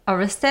ever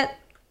arrested?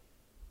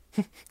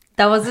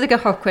 That was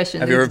her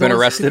question. Have you ever been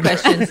arrested?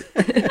 Questions.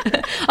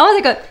 I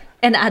was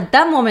and at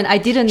that moment I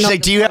didn't know. She's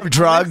like, do you have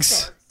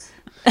drugs?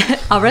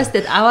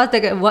 Arrested. I was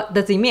like, what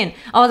does it mean?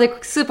 I was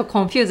super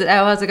confused.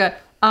 I was like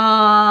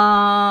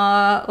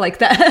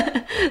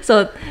that.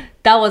 So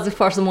that was the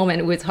first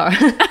moment with her.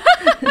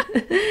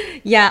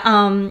 Yeah.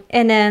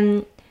 And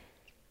then,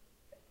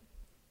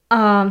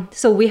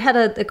 so we had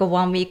a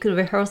 1 week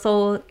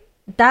rehearsal.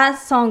 That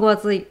song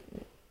was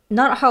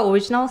not her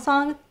original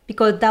song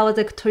because that was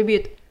a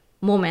tribute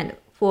moment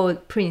for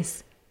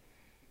Prince.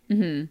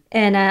 Mm-hmm.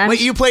 And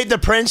wait, you played the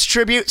Prince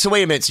tribute? So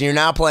wait a minute. So you're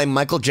now playing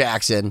Michael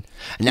Jackson,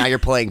 and now you're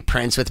playing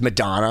Prince with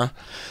Madonna.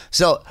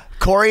 So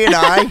Corey and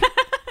I,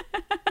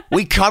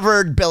 we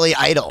covered Billy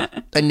Idol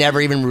and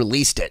never even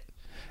released it.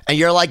 And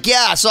you're like,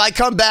 yeah. So I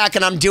come back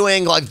and I'm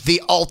doing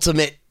the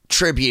ultimate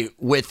tribute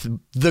with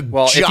the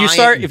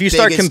giant. If you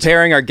start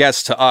comparing our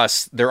guests to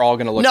us, they're all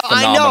going to look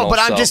phenomenal. I know, but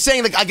I'm just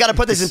saying, I got to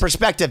put this in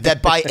perspective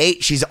that by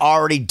 8, she's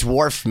already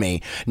dwarfed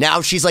me.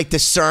 Now she's like the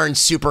CERN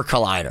super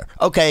collider.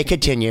 Okay,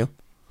 continue.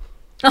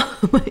 Oh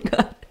my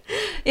God.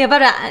 Yeah,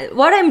 but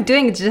what I'm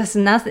doing is just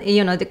nothing,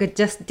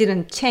 just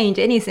didn't change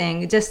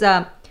anything. Just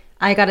I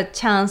got a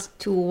chance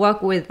to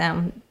work with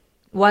them.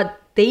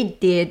 What they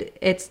did,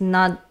 it's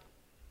not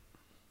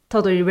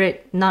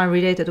totally not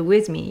related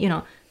with me,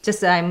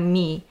 just I'm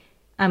me.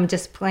 I'm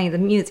just playing the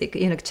music,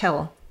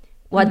 cello.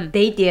 What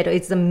they did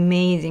is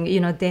amazing.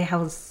 They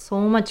have so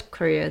much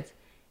career.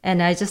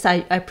 And I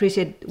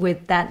appreciate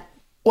with that.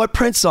 What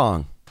Prince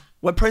song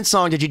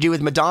did you do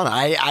with Madonna?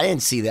 I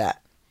didn't see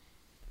that.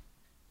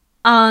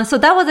 So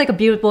that was a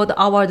Billboard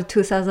Award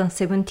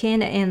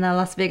 2017 in the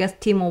Las Vegas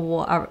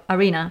T-Mobile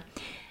Arena.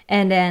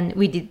 And then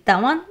we did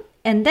that one.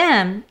 And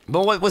then...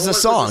 But what was the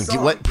song?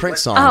 What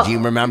Prince song? Do you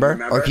remember?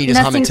 Or can you just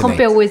hum it to me? Nothing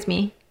Compares with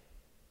Me.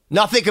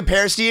 Nothing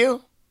Compares to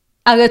You?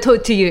 I got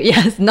told to you.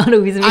 Yes, not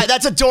with me.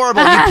 That's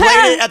adorable. You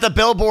played it at the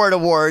Billboard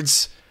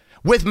Awards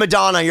with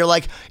Madonna. You're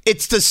like,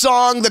 it's the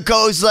song that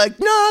goes like,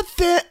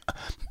 nothing...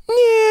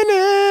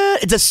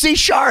 It's a C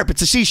sharp.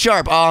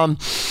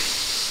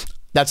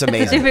 That's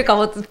amazing. It's a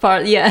difficult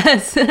part,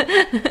 yes.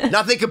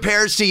 Nothing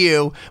compares to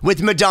you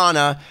with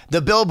Madonna,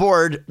 the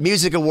Billboard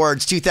Music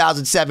Awards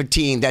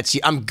 2017.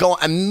 I'm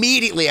going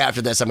immediately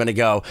after this. I'm going to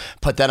go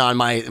put that on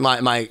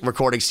my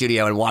recording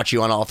studio and watch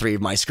you on all 3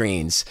 of my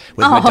screens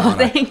with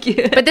Madonna. Thank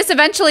you. But this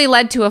eventually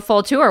led to a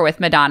full tour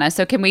with Madonna.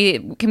 So can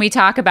we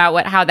talk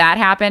about how that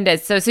happened?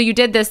 So you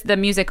did the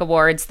Music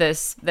Awards,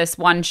 this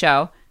one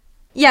show.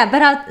 Yeah,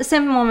 but at the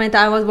same moment,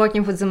 I was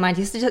working for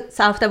Zumanji.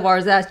 So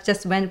afterwards, I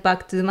just went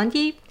back to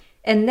Zumanji.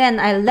 And then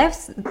I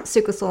left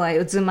Cirque du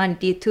Soleil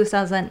Zumanji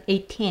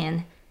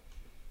 2018.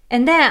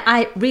 And then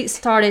I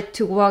restarted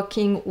to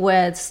working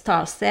with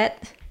Starset.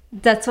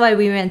 That's why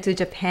we went to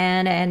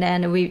Japan and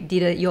then we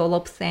did a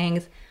Europe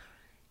things.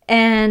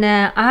 And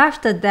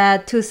after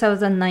that,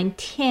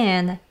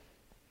 2019,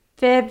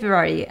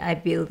 February, I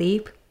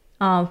believe,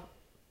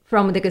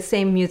 from the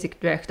same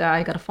music director,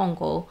 I got a phone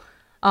call.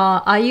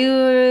 Are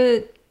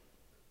you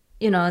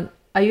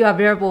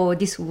available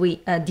this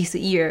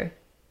year?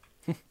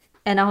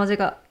 And I was like,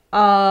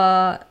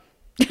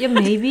 yeah,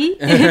 maybe.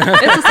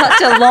 It's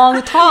such a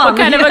long time. What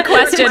kind of a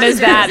question is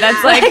that?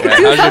 That's like,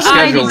 how's your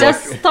schedule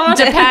look?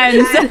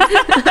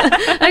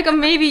 Depends. Like,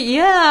 maybe,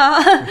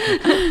 yeah.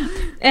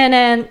 And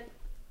then,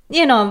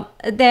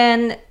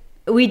 then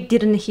we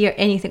didn't hear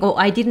anything. Oh,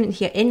 I didn't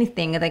hear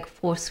anything like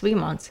for 3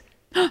 months.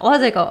 I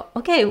was like, oh,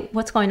 okay,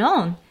 what's going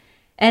on?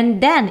 And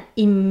then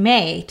in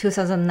May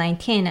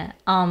 2019,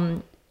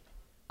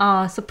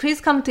 so please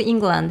come to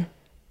England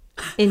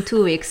in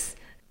 2 weeks.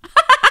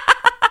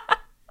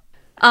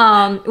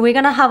 We're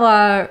gonna have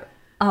a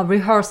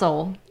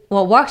rehearsal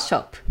or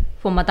workshop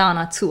for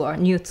Madonna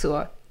new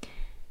tour.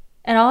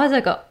 And I was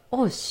like,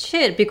 oh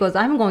shit, because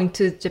I'm going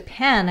to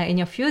Japan in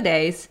a few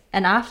days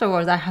and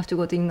afterwards I have to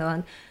go to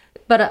England.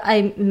 But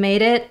I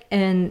made it,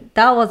 and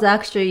that was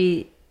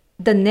actually,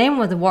 the name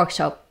was a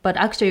workshop, but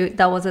actually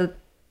that was a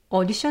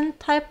audition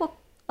type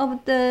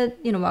of the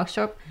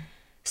workshop.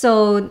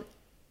 So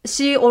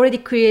she already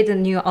created a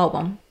new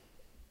album,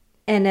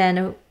 and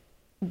then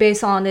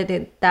based on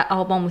that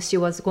album, she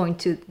was going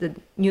to the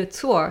new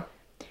tour.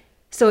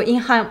 So in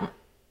her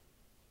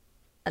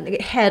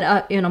head,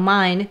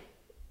 mind,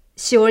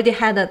 she already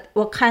had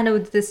what kind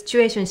of the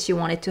situation she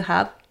wanted to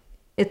have.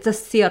 It's a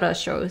theater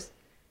shows,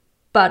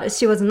 but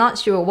she was not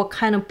sure what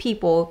kind of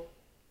people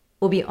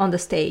will be on the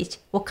stage,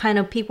 what kind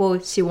of people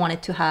she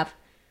wanted to have.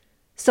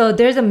 So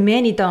there's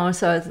many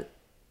dancers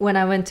when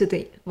I went to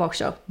the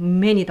workshop,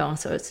 many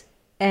dancers,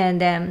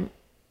 and then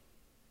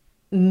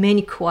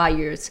many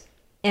choirs,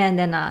 and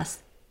then us,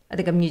 I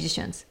think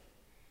musicians.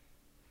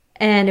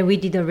 And we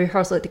did a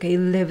rehearsal like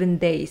 11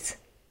 days.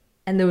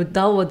 And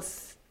that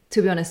was,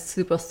 to be honest,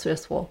 super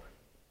stressful.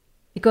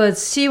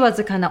 Because she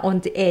was kind of on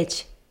the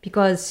edge,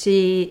 because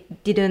she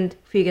didn't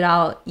figure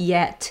out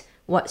yet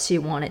what she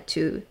wanted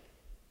to,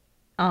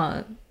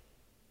 I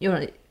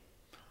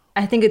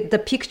think the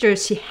picture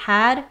she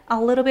had a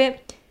little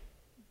bit,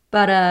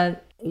 but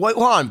Hold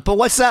on, but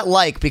what's that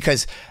like?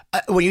 Because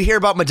when you hear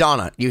about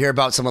Madonna, you hear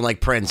about someone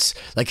like Prince.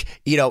 Like,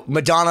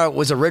 Madonna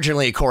was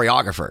originally a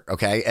choreographer,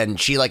 okay? And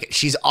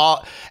she's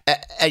all,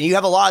 and you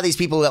have a lot of these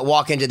people that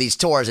walk into these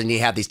tours, and you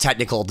have these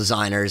technical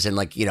designers, and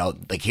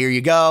here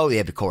you go, you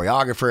have the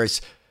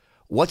choreographers.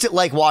 What's it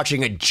like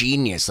watching a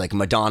genius like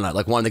Madonna,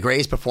 like one of the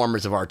greatest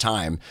performers of our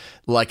time,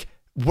 like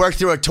work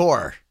through a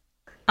tour?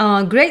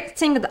 Great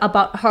thing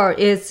about her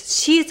is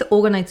she's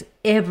organized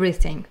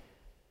everything,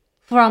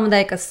 from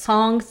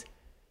songs,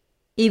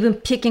 even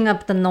picking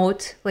up the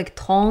notes, like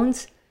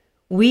tones.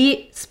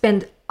 We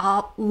spend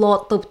a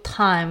lot of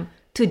time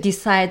to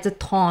decide the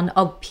tone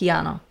of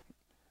piano.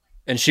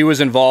 And she was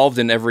involved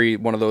in every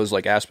one of those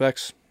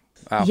aspects?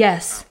 Wow.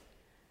 Yes.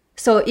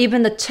 So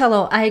even the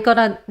cello, I got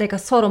a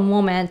sort of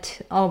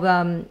moment of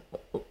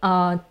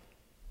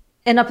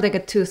end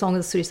up 2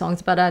 songs, 3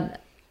 songs, but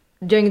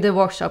during the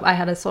workshop I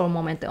had a sort of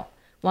moment of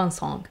 1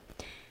 song.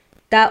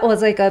 That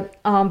was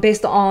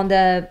based on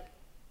the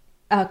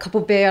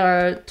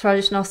capoeira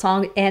traditional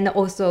song, and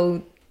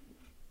also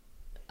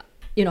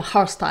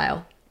her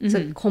style. Mm-hmm.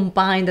 So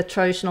combine the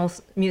traditional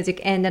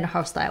music and then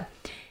her style.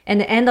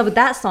 And the end of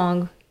that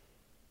song,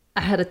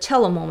 I had a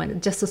cello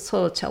moment, just a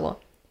solo cello.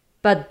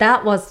 But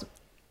that was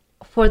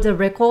for the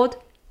record.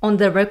 On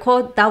the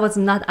record, that was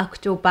not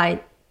actual by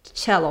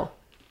cello.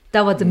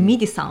 That was the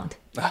MIDI sound.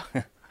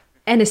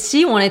 And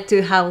she wanted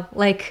to have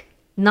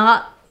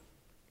not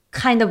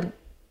kind of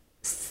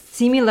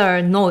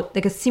similar note,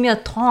 a similar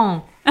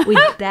tone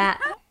with that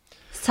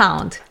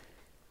sound.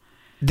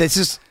 This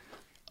is,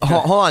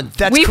 hold on,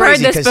 that's We've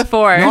crazy. We've heard this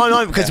before.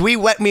 No, because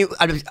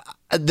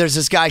there's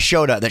this guy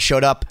showed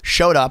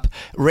up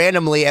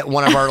randomly at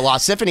one of our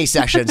Lost Symphony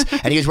sessions,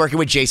 and he was working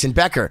with Jason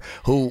Becker,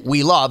 who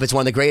we love. It's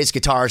one of the greatest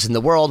guitarists in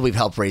the world. We've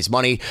helped raise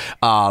money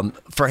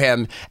for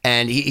him,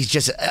 and he's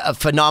just a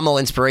phenomenal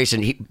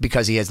inspiration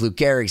because he has Lou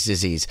Gehrig's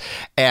disease.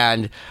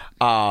 And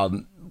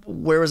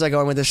where was I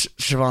going with this,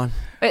 Siobhan?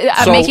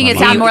 Making it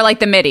sound more like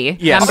the MIDI.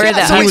 Yes. Remember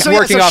that? He was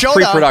working off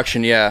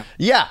pre-production, yeah.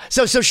 Yeah.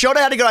 So Shota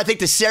had to go, I think,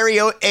 to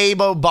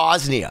Sarajevo,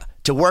 Bosnia,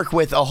 to work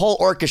with a whole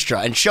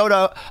orchestra. And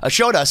Shota,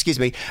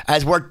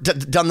 has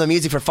done the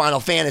music for Final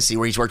Fantasy,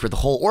 where he's worked with the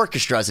whole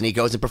orchestras, and he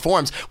goes and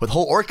performs with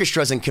whole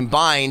orchestras and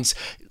combines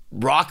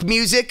rock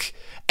music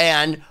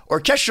and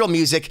orchestral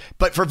music,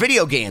 but for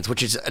video games,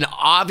 which is an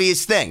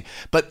obvious thing.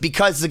 But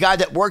because the guy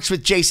that works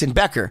with Jason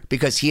Becker,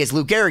 because he has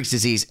Lou Gehrig's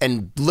disease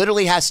and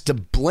literally has to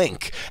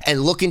blink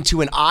and look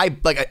into an eye,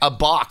 like a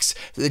box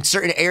in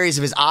certain areas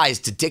of his eyes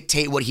to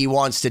dictate what he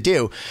wants to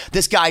do,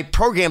 this guy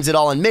programs it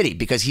all in MIDI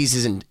because he's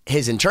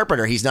his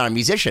interpreter. He's not a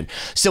musician.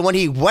 So when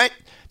he went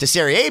to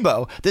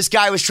Sarajevo, this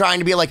guy was trying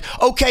to be like,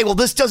 okay, well,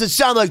 this doesn't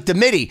sound like the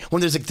MIDI, when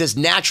there's like this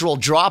natural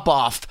drop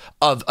off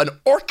of an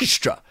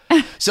orchestra.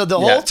 So the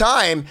whole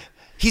time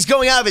he's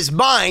going out of his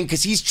mind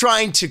because he's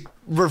trying to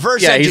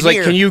reverse engineer. He's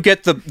like, can you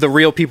get the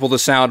real people to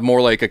sound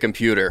more like a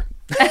computer?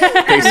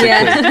 Basically.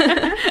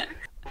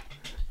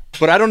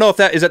 But I don't know if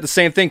that is that the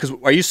same thing, because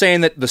are you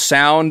saying that the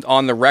sound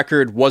on the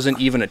record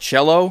wasn't even a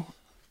cello?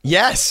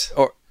 Yes.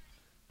 Or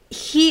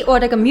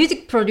like a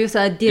music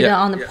producer did it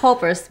on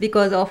purpose,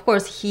 because of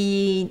course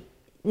he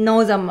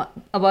knows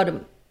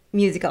about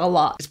music a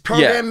lot. It's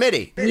programmed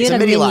MIDI. It's a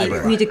MIDI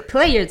library. Music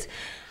players,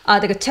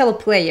 like cello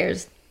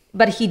players,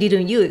 but he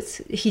didn't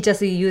use. He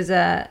just used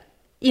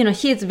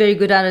he's very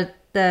good at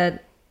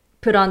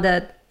put on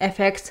the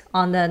effects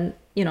on the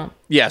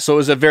Yeah, so it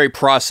was a very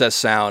processed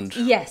sound.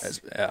 Yes.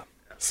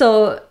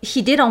 So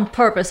he did on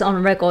purpose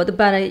on record,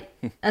 but at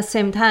the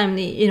same time,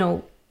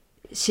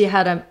 she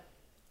had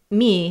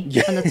me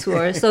on the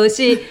tour, so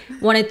she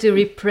wanted to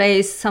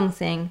replace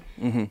something.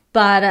 Mm-hmm.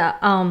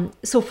 But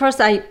so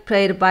first I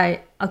played by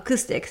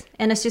acoustics,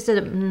 and she said,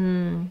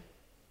 and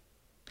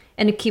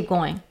keep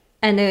going.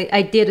 And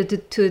I did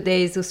it 2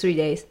 days or 3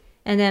 days,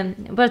 and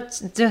then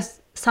but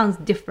just sounds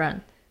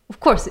different.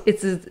 Of course,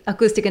 it's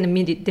acoustic and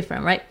MIDI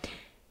different, right?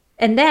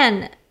 And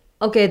then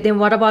then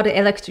what about the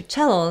electric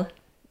cello?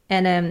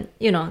 And then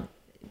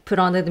put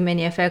on the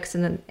many effects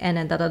and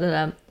then da da da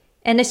da.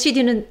 And then she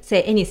didn't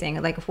say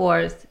anything like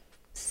for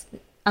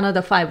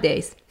another 5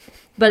 days,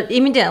 but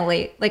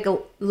immediately like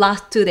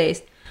last 2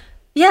 days,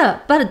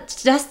 but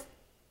just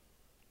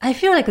I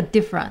feel like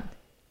different.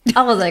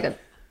 I was like,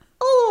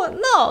 oh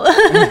no.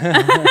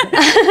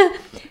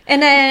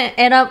 And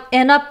I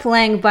end up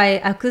playing by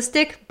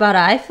acoustic, but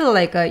I feel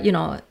like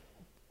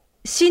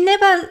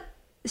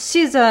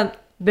she's a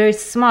very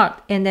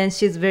smart, and then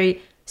she's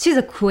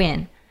a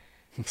queen,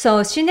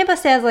 so she never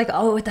says like,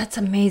 oh, that's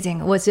amazing,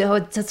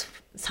 that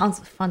sounds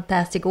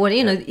fantastic, or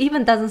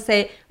even doesn't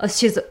say, oh,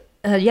 she's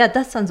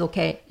that sounds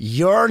okay.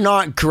 You're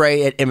not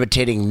great at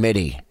imitating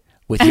MIDI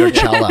with your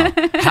cello.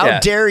 How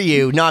dare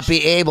you not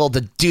be able to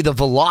do the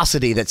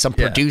velocity that some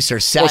producer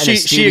sat in a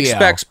studio? She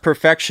expects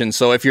perfection,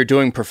 so if you're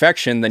doing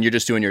perfection, then you're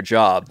just doing your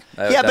job.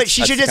 But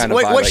she should just,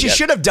 what she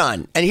should have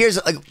done, and here's,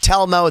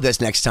 tell Mo this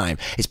next time,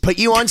 is put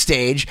you on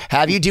stage,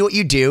 have you do what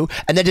you do,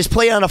 and then just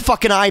play it on a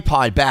fucking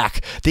iPod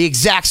back, the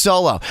exact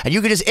solo, and you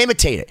can just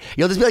imitate it.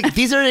 You'll just be like,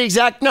 these are the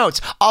exact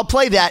notes. I'll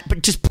play that,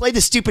 but just play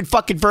the stupid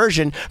fucking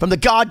version from the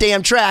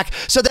goddamn track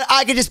so that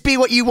I can just be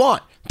what you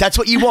want. That's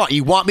what you want.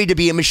 You want me to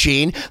be a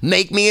machine.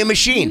 Make me a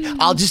machine.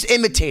 I'll just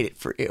imitate it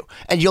for you,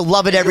 and you'll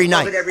love it every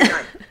night.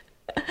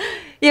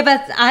 Yeah,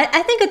 but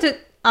I think to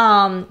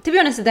be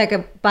honest,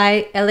 like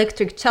by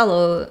electric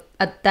cello,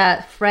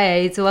 that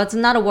phrase was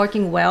not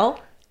working well.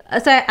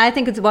 So I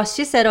think it's what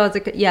she said was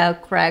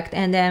like, correct.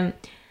 And then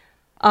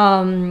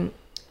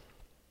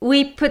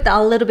we put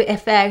a little bit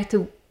effect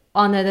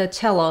on the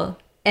cello,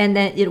 and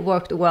then it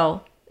worked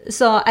well.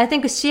 So I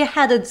think she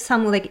had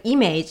some like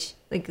image,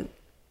 like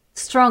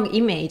strong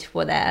image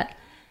for that,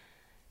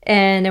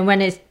 and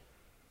when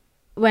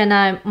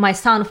my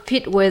sound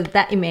fit with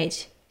that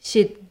image,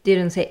 she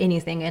didn't say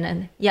anything, and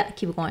then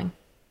keep going.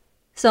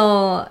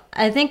 So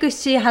I think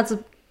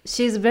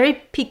she's very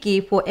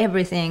picky for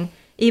everything,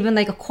 even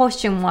like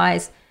costume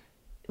wise.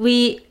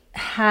 We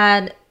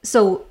had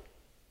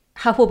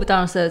half of the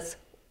dancers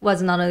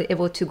was not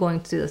able to go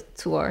into the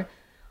tour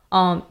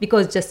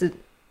because just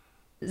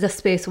the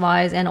space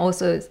wise and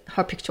also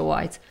her picture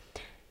wise.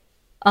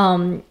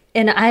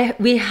 And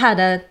we had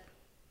a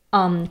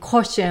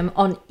costume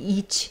on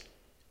each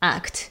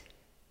act.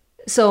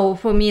 So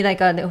for me, like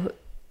I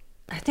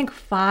think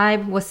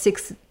 5 or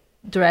 6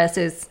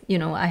 dresses,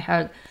 I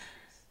had.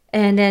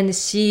 And then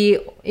she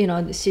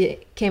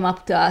came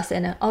up to us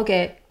and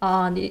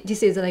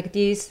this is like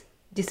this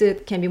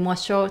can be more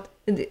short.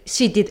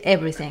 She did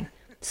everything.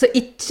 So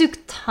it took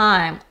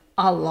time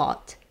a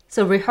lot.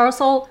 So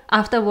rehearsal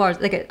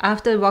afterwards, like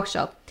after the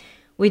workshop,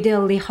 we did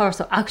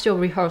a actual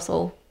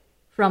rehearsal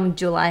from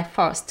July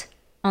 1st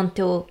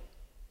until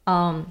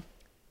I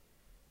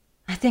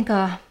think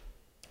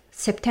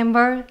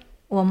September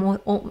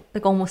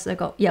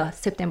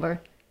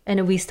September,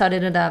 and we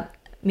started at the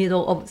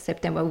middle of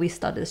September. We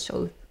started the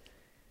show.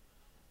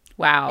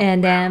 Wow!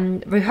 And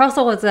then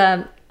rehearsal was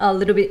a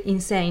little bit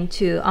insane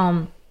too.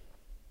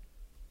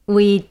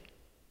 We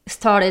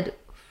started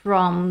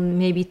from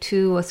maybe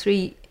 2 or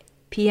 3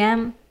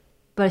 p.m.,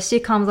 but she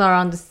comes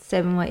around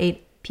 7 or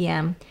 8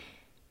 p.m.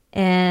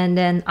 and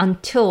then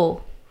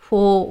until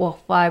 4 or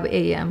 5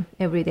 a.m.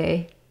 every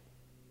day.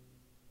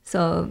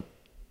 So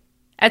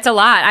It's a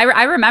lot.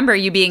 I remember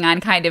you being on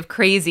kind of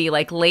crazy,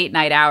 like late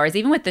night hours,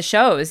 even with the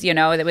shows, you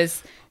know, that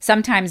was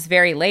sometimes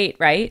very late,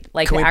 right?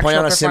 Like Can we actual point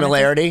out a performances.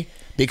 similarity?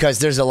 Because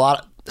there's a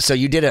lot. So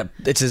you did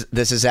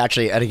this is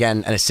actually, and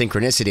again, a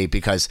synchronicity,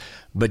 because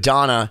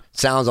Madonna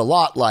sounds a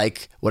lot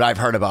like what I've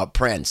heard about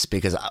Prince.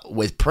 Because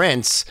with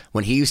Prince,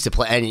 when he used to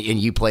play, and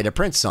you played a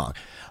Prince song,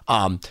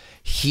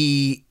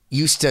 he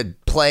used to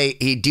play,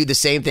 he'd do the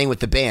same thing with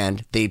the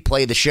band. They'd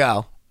play the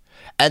show.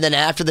 And then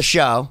after the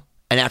show,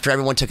 and after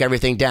everyone took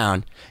everything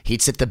down,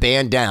 he'd sit the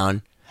band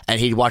down and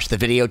he'd watch the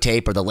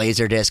videotape or the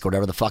laser disc or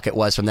whatever the fuck it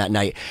was from that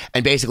night,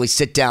 and basically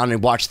sit down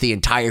and watch the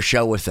entire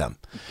show with them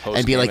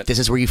and be like, this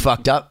is where you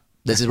fucked up.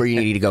 This is where you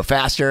need to go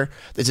faster.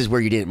 This is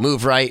where you didn't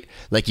move right.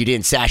 Like you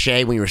didn't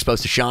sashay when you were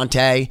supposed to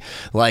shantae.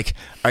 Like,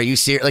 are you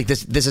serious? Like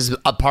this is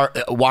a part.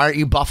 Why aren't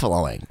you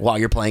buffaloing while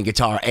you're playing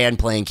guitar and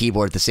playing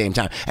keyboard at the same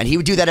time? And he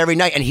would do that every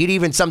night. And he'd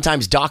even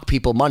sometimes dock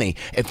people money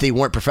if they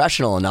weren't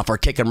professional enough, or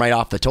kick them right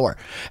off the tour.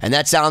 And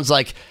that sounds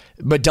like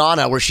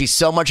Madonna, where she's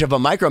so much of a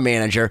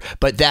micromanager,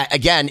 but that,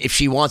 again, if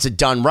she wants it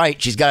done right,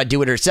 she's got to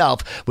do it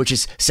herself, which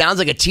sounds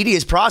like a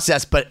tedious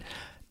process. But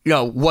you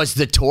know, was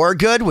the tour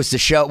good? Was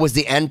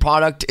the end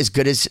product as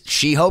good as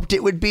she hoped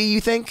it would be,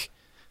 you think?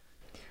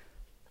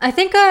 I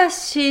think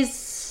she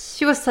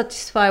was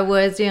satisfied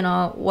with, you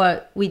know,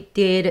 what we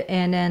did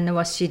and then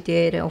what she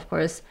did, of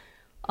course.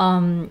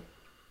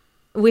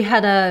 We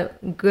had a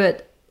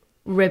good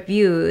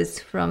reviews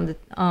from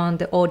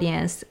the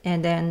audience,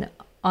 and then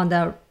on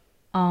the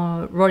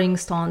Rolling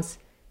Stones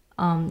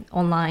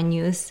online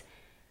news.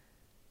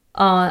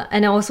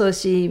 And also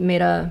she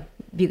made a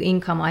big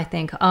income, I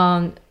think.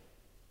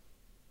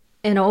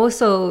 And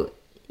also,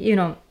 you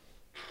know,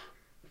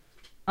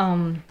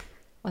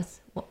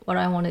 what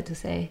I wanted to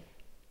say.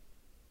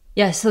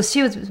 Yeah, so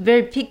she was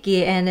very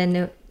picky, and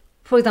then,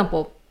 for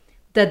example,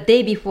 the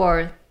day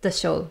before the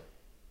show,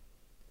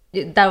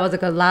 that was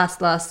like the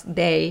last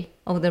day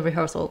of the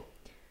rehearsal.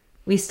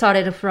 We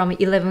started from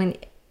 11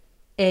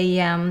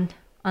 a.m.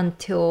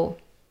 until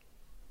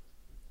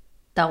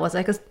that was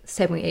like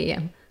 7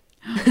 a.m.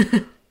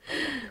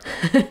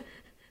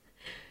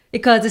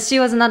 Because she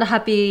was not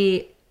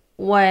happy.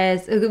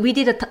 We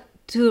did a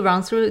 2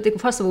 rounds through.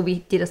 First of all, we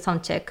did a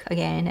sound check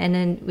again, and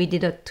then we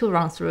did a 2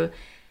 rounds through.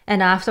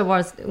 And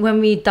afterwards,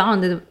 when we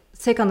done the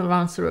second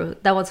round through,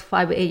 that was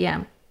 5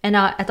 a.m. And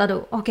I thought,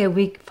 okay,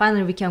 we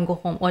can go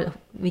home, or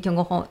we can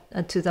go home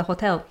to the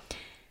hotel.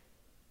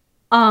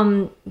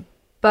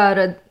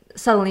 But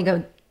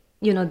suddenly,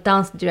 you know,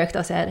 dance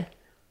director said,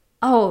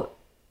 "Oh,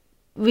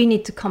 we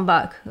need to come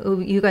back.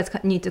 You guys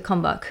need to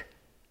come back."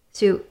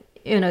 So,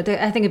 you know,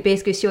 I think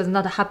basically she was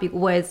not happy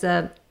with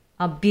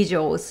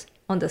visuals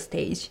on the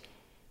stage.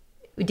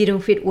 We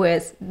didn't fit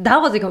with.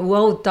 That was like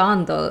well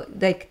done though.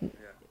 Like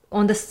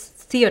on the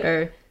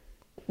theater,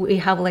 we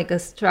have like a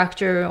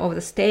structure of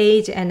the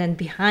stage, and then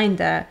behind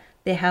that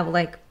they have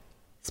like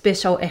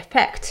special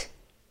effect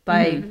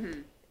by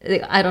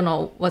I don't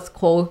know what's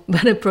called,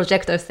 but a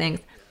projector thing.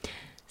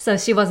 So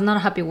she was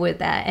not happy with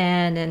that,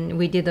 and then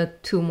we did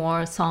 2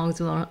 more songs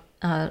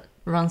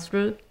run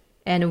through,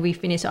 and we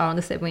finished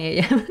around 7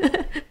 a.m.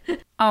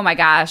 Oh my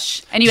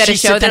gosh. And you had a Did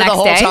she show sit the there next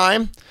whole day?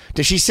 time?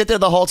 Did she sit there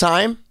the whole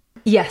time?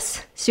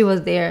 Yes, she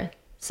was there.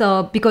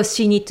 So because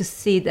she need to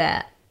see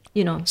that,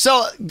 you know.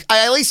 So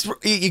at least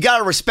you got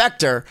to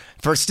respect her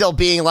for still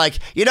being like,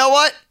 you know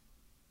what?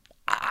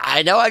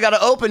 I know I got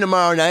to open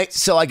tomorrow night,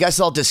 so I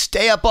guess I'll just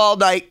stay up all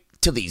night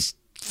till these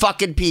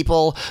fucking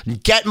people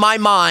get my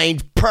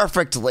mind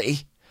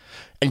perfectly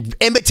and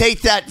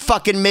imitate that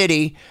fucking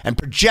MIDI and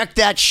project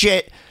that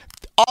shit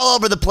all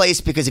over the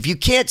place, because if you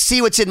can't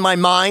see what's in my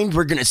mind,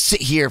 we're going to sit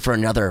here for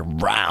another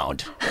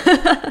round.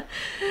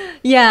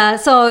 Yeah,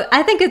 so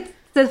I think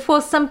it's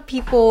for some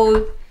people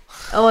it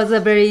was a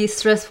very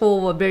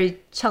stressful or very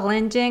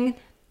challenging.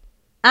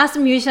 As a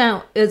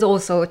musician, it's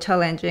also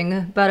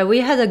challenging, but we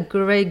had a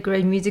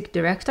great music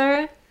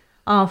director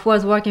who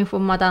was working for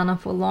Madonna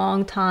for a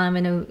long time,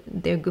 and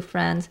they're good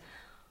friends.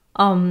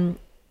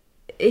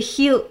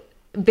 He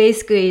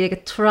basically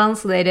like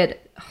translated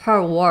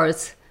her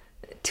words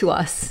to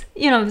us.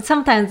 You know,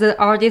 sometimes the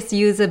artists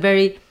use a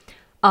very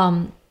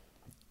Can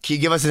you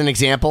give us an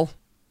example?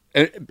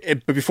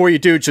 But before you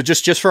do, so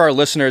just for our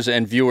listeners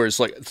and viewers,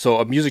 like, so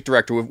a music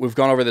director, we've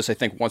gone over this, I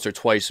think, once or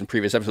twice in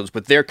previous episodes,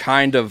 but they're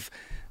kind of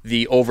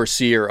the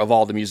overseer of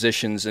all the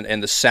musicians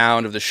and the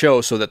sound of the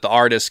show, so that the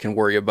artist can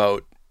worry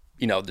about,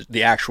 you know,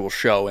 the actual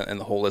show and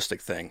the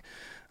holistic thing.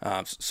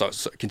 So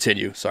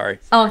continue. Sorry.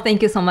 Oh,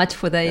 thank you so much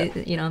for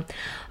the, you know.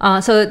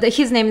 So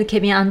his name is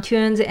Kevin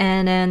Antunes,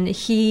 and then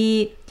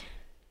he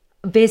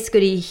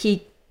basically,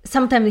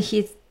 sometimes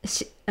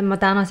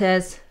Madonna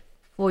says,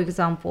 for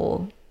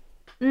example,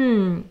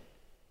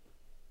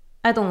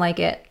 I don't like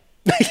it.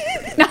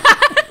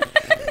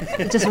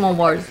 Just one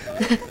word.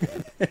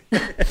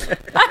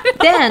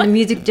 Then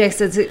music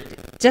director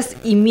just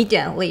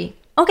immediately,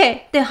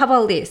 okay, then how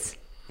about this?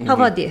 How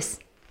about this?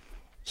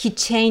 He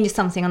changed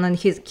something on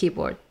his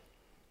keyboard.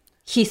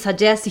 He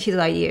suggests his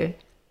idea.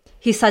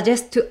 He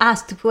suggests to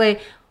us to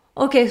play,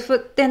 okay,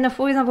 so then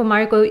for example,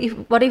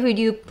 Mariko, what if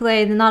you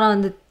play not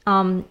on the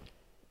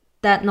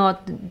that note,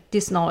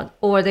 this note,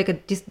 or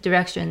like this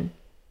direction,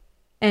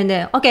 and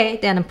then okay,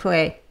 then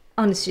play.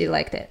 And she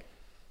liked it.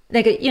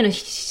 Like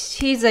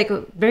she's like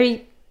a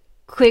very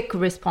quick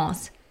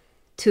response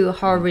to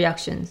her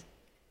reactions.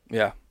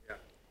 Yeah.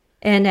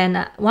 And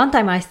then one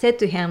time I said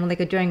to him,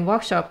 like during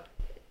workshop,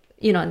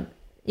 I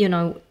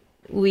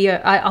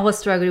was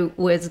struggling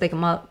with like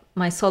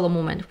my solo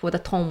moment for the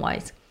tone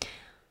wise.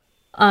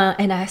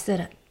 And I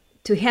said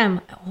to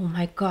him, oh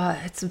my God,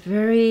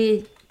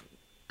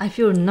 I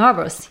feel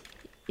nervous.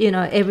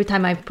 Every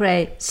time I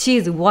play,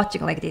 she's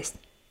watching like this.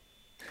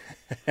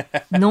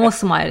 No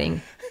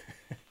smiling.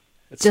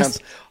 It sounds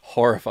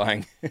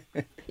horrifying.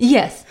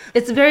 Yes.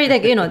 It's very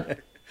like, the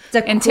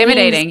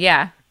Intimidating, queen's,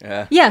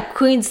 yeah. Yeah,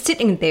 queen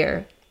sitting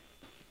there.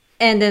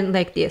 And then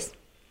like this.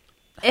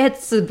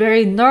 It's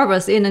very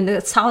nervous. And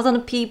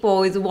 1,000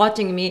 people is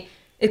watching me.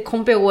 It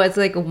compared with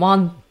like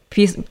one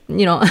piece,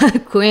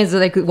 queens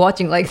like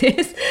watching like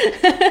this.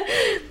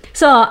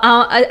 So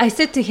I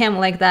said to him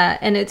like that,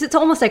 and it's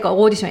almost like an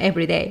audition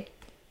every day.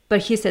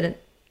 But he said,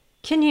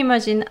 can you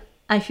imagine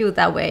I feel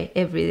that way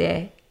every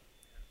day,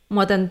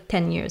 more than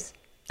 10 years.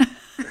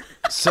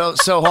 So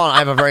hold on, I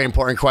have a very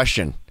important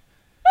question.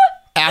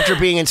 After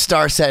being in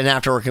Star Set and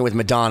after working with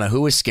Madonna,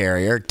 who was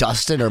scarier,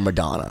 Dustin or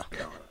Madonna?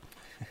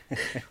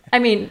 I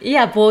mean,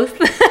 yeah, both.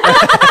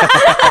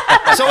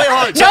 So wait,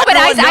 hold on. No, but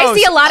I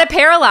see a lot of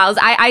parallels.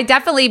 I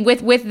definitely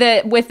with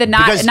the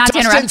not because to Dustin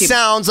interrupt you.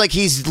 sounds like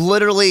he's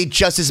literally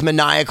just as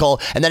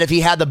maniacal, and then if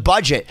he had the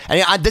budget,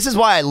 and this is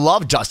why I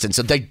love Dustin.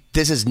 So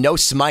this is no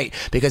smite,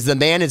 because the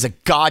man is a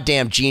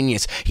goddamn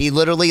genius. He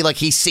literally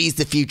he sees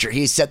the future.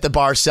 He's set the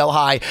bar so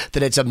high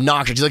that it's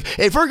obnoxious. He's like,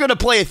 if we're gonna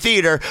play a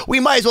theater, we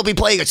might as well be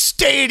playing a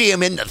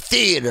stadium in the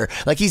theater.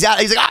 He's like,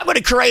 I'm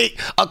gonna create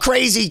a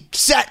crazy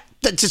set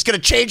that's just going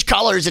to change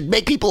colors and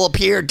make people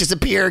appear,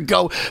 disappear, and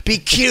go be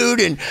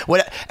cute and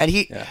what. And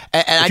he. Yeah.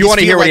 And if you want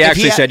to hear what he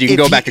actually said, you can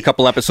go back a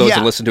couple episodes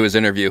and listen to his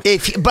interview.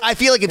 But I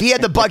feel like if he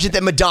had the budget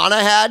that Madonna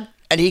had,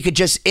 and he could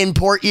just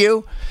import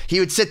you,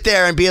 he would sit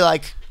there and be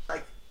like.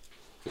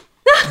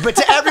 But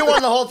to everyone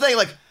in the whole thing,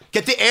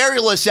 get the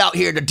aerialist out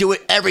here to do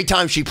it every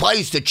time she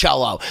plays the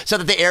cello, so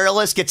that the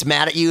aerialist gets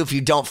mad at you if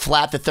you don't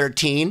flat the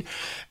 13,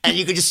 and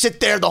you could just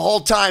sit there the whole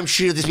time.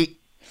 She would just be.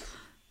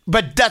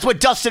 But that's what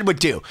Dustin would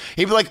do.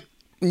 He'd be like.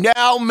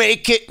 Now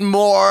make it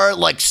more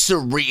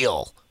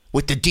surreal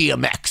with the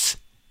DMX.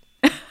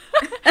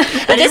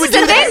 And he would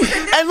do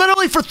that. And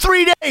literally for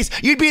 3 days,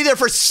 you'd be there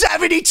for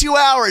 72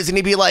 hours, and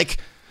he'd be like,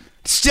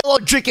 still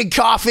drinking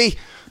coffee.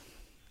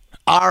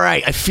 All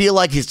right, I feel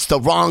like it's the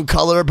wrong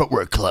color, but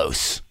we're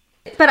close.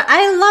 But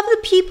I love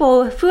the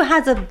people who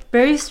has a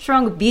very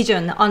strong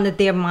vision on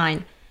their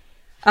mind.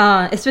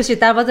 Especially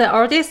that was an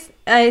artist.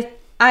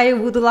 I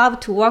would love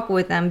to work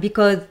with them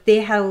because they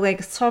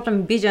have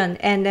certain vision,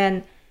 and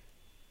then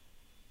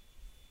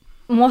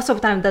most of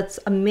the time that's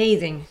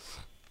amazing.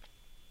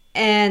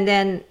 And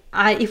then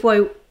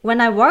when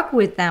I work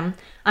with them,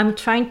 I'm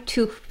trying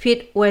to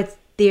fit with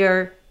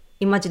their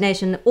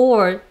imagination,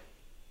 or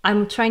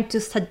I'm trying to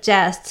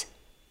suggest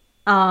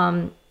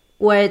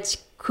which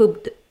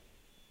could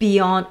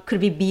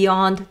be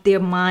beyond their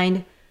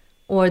mind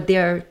or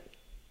their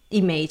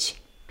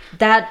image.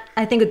 That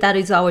I think that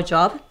is our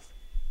job,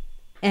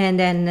 and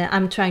then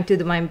I'm trying to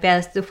do my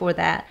best for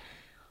that.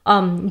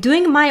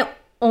 Doing my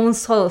own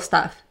solo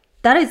stuff,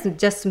 that is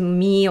just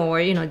me,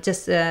 or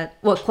just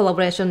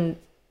collaboration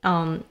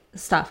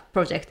stuff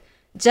project.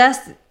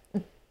 Just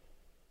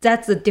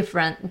that's a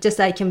different. Just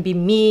I can be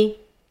me,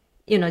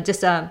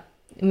 just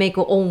make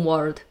our own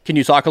world. Can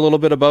you talk a little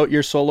bit about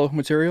your solo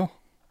material?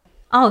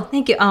 Oh,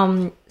 thank you.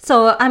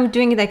 So I'm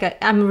doing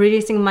I'm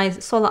releasing my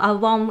solo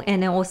album,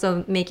 and then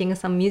also making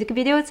some music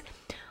videos,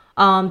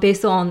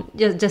 based on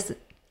just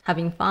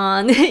having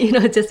fun.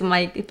 Just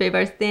my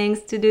favorite things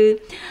to do.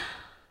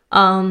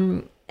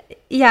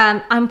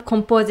 Yeah, I'm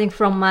composing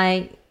from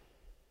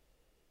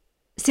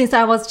since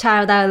I was a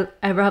child,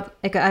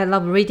 I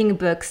love reading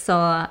books.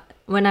 So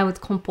when I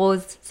would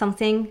compose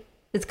something,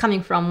 it's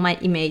coming from my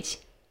image.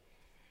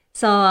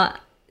 So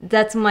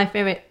that's my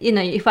favorite.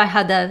 If I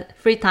had the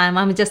free time,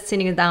 I'm just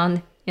sitting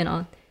down,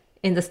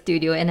 in the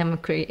studio, and I'm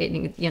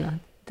creating,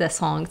 the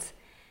songs.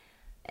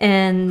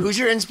 And who's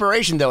your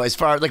inspiration though, as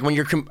far when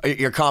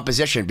your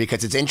composition?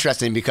 Because it's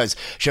interesting, because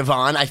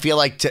Siobhan, I feel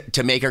like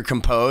to make her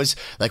compose,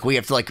 we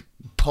have to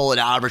pull it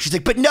out of her. She's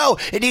like, but no,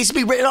 it needs to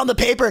be written on the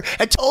paper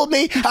and told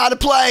me how to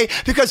play,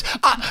 because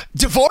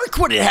Dvorak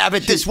wouldn't have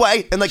it this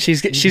way. And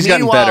she's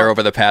gotten better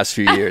over the past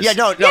few years. Yeah,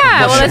 no.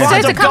 Yeah, well,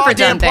 it's a comfort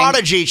zone thing.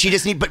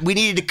 Prodigy. But we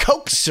needed to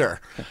coax her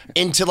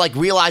into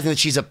realizing that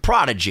she's a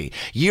prodigy.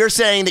 You're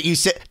saying that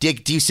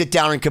do you sit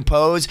down and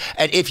compose?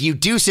 And if you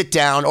do sit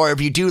down, or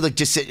if you do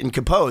just sit and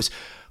compose,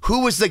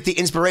 who was the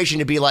inspiration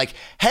to be like,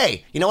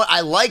 hey, you know what?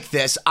 I like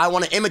this. I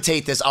want to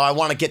imitate this, or I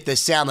want to get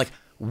this sound.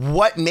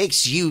 What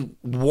makes you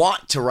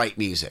want to write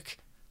music?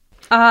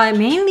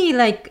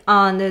 Mainly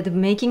on the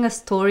making a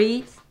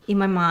story in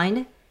my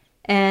mind,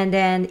 and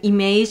then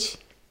image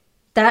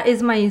that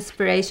is my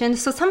inspiration.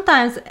 So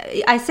sometimes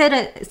I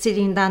said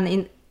sitting down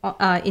in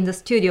the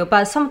studio,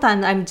 but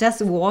sometimes I'm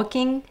just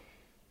walking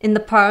in the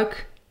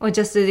park or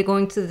just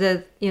going to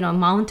the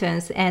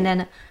mountains, and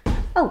then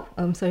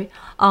I'm sorry,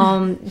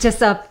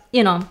 just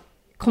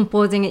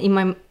composing in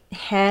my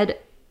head,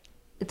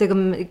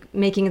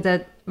 making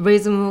the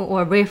rhythm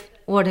or riff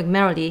or the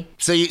melody.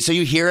 So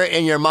you hear it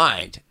in your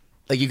mind.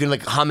 Like you can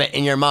like hum it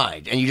in your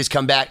mind and you just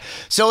come back.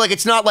 So like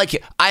it's not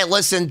like I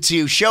listen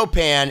to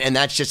Chopin and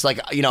that's just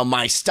like,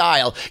 my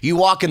style. You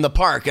walk in the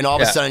park and all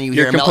of a sudden you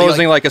hear You're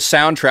composing like a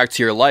soundtrack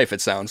to your life, it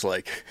sounds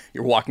like.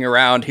 You're walking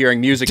around hearing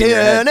music in your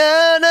head.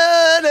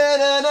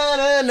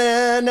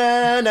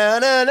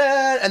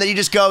 And then you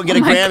just go and get a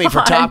Grammy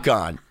for Top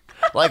Gun.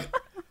 Like,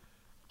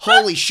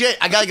 holy shit,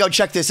 I gotta go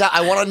check this out.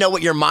 I want to know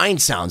what your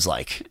mind sounds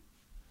like.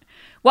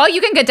 Well,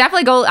 you can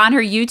definitely go on her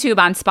YouTube,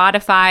 on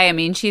Spotify. I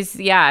mean, she's,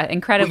 incredibly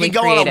creative. We can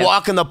go creative. on a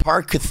walk in the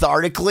park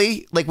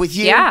cathartically, like with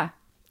you? Yeah.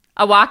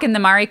 A walk in the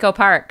Mariko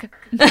Park.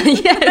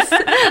 Yes.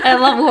 I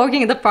love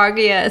walking in the park,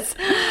 yes.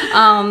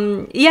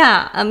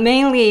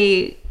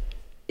 Mainly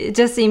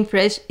just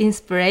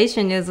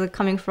inspiration is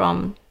coming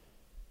from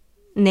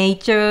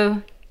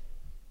nature,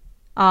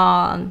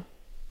 from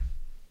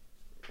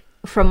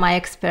my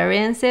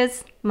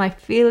experiences, my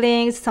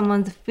feelings,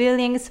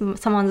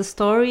 someone's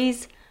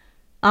stories.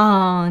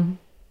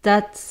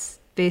 That's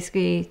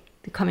basically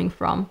coming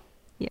from.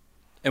 Yeah.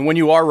 And when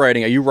you are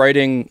writing, are you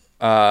writing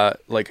I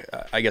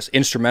guess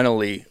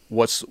instrumentally?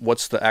 What's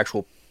the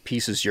actual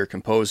pieces you're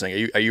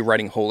composing? Are you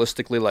writing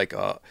holistically, like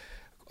are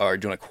you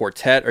doing a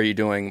quartet? Are you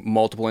doing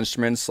multiple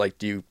instruments? Like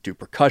do you do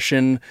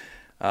percussion?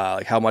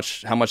 Like how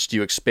much do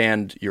you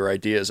expand your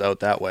ideas out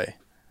that way?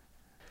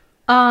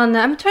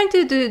 I'm trying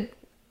to do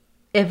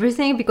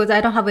everything because I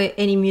don't have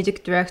any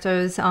music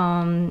directors.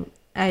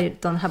 I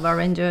don't have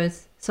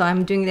arrangers. So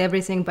I'm doing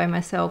everything by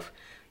myself.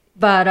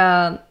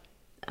 But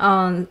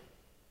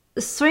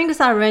strings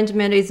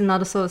arrangement is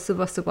not so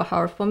super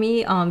hard for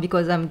me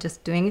because I'm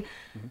just doing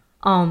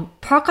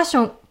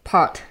percussion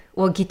part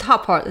or guitar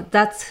part.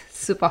 That's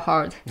super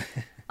hard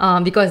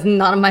because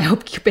not my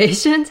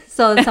occupation.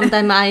 So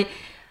sometimes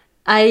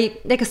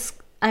I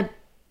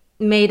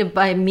made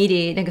by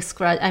MIDI, like a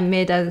scratch. I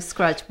made a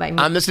scratch by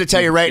MIDI. I'm just going to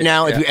tell you right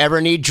now, if you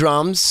ever need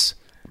drums,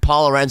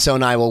 Paul Lorenzo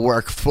and I will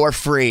work for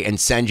free and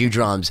send you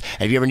drums.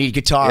 And if you ever need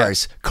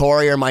guitars,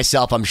 Corey or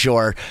myself, I'm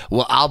sure,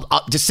 well, I'll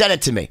just send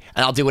it to me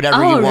and I'll do whatever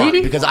you want.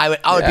 Really? Because I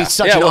would be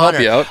such an we'll honor.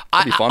 help you out.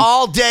 It'll be fun.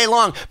 All day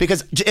long.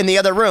 Because in the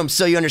other room,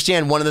 so you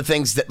understand, one of the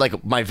things that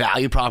like my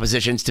value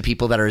propositions to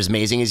people that are as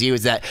amazing as you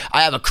is that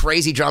I have a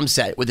crazy drum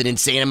set with an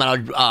insane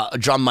amount of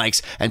drum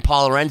mics, and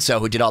Paul Lorenzo,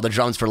 who did all the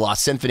drums for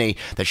Lost Symphony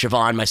that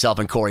Siobhan, myself,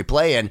 and Corey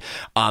play in,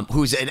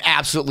 who's an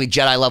absolutely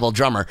Jedi level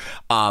drummer.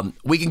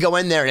 We can go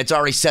in there and it's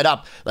already set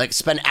up. Like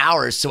spend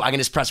hours so I can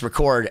just press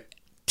record,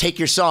 take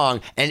your song,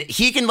 and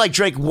he can like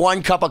drink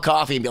one cup of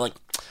coffee and be like,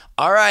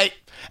 all right.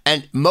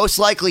 And most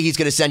likely he's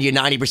going to send you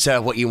 90%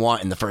 of what you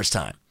want in the first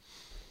time.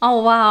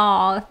 Oh,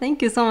 wow.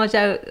 Thank you so much.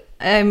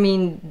 I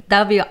mean,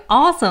 that'd be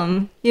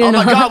awesome. You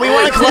know? My God, we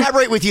want to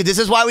collaborate with you. This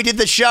is why we did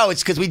the show.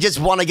 It's because we just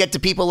want to get to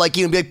people like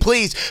you and be like,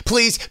 please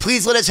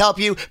let us help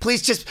you.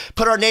 Please just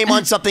put our name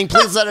on something.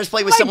 Please let us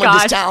play with someone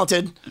this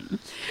talented.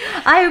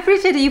 I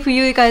appreciate if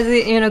you guys,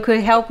 could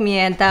help me,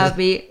 and that would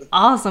be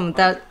awesome.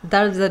 That's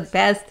the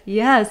best.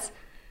 Yes,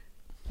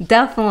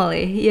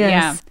 definitely.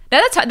 Yes.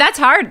 Yeah, that's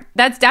hard.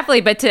 That's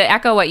definitely. But to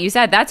echo what you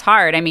said, that's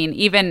hard. I mean,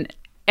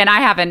 and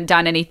I haven't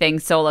done anything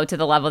solo to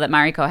the level that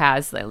Mariko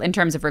has in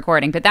terms of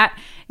recording. But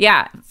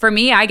for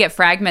me, I get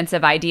fragments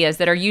of ideas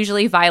that are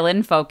usually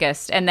violin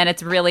focused, and then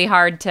it's really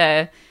hard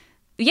to.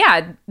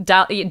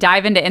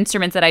 Dive into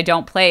instruments that I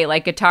don't play,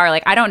 like guitar.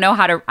 Like I don't know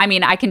how to. I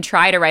mean, I can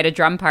try to write a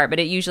drum part, but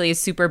it usually is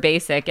super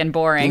basic and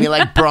boring. You mean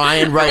like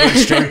Brian writing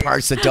string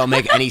parts that don't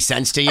make any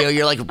sense to you?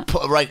 You're like,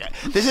 right?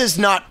 This is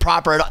not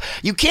proper at all.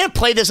 You can't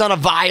play this on a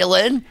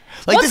violin.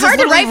 Like, well, it's hard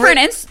to write for an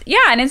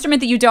instrument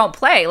that you don't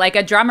play, like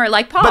a drummer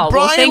like Paul. But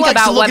Brian will think likes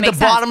about to look what at makes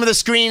the bottom sense. of the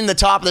screen and the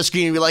top of the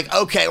screen and be like,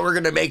 okay, we're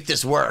gonna make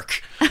this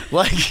work.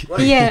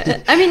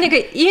 Yeah, I mean,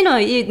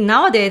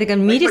 nowadays,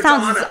 MIDI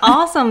sounds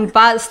awesome,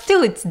 but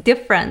still, it's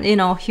different.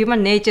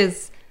 Human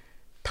nature's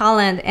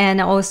talent,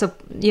 and also,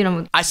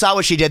 I saw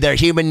what she did there.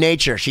 Human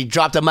nature. She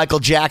dropped a Michael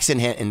Jackson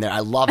hit in there. I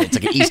love it. It's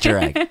like an Easter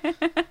egg.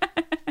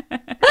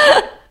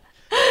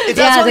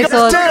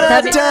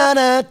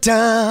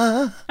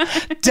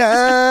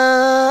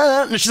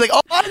 And she's like,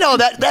 oh, I know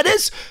that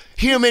is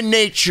human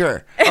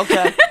nature.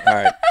 Okay. All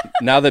right.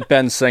 Now that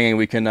Ben's singing,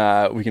 we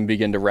can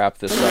begin to wrap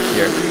this up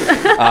here.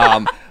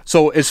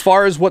 So as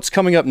far as what's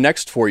coming up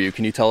next for you,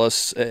 can you tell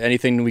us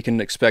anything we can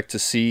expect to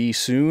see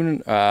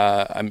soon?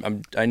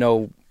 I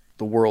know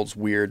the world's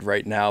weird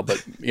right now,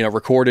 but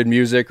recorded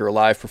music or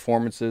live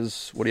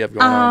performances, what do you have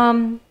going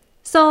on?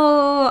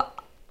 So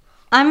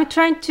I'm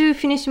trying to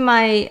finish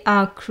my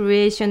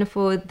creation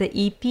for the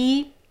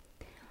EP.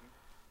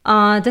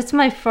 That's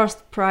my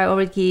first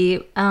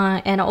priority,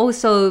 and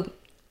also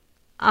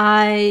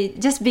I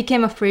just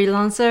became a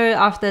freelancer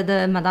after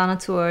the Madonna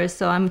tour,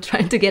 so I'm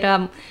trying to get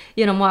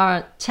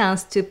more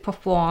chance to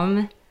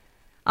perform.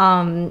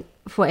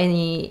 for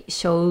any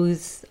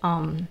shows.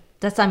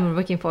 That's what I'm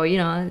looking for.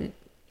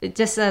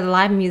 Just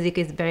live music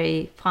is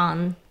very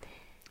fun.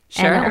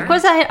 Sure. And of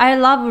course, I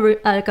love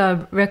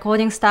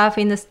recording stuff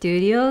in the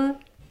studio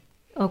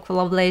or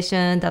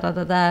collaboration.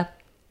 I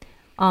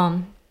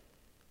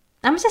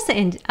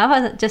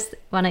just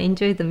want to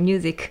enjoy the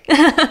music.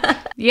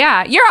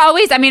 Yeah, you're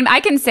always, I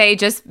can say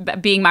just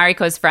being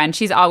Mariko's friend,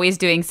 she's always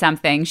doing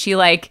something. She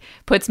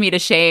puts me to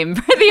shame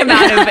for the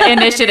amount of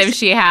initiative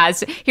she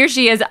has. Here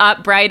she is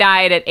up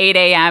bright-eyed at 8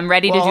 a.m.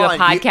 ready to do a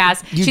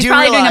podcast. She's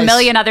probably doing a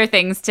million other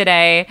things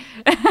today.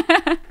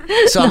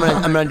 So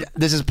I'm gonna.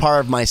 This is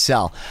part of my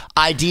cell.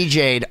 I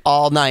DJ'd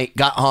all night,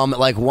 got home at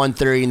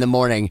 1:30 in the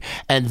morning,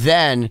 and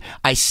then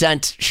I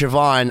sent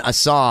Siobhan a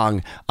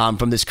song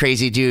from this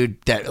crazy dude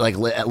that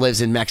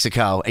lives in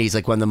Mexico, and he's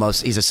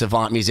he's a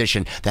savant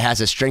musician that has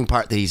a string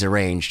part that he's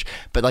arranged.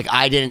 But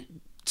I didn't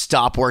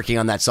stop working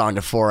on that song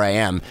to 4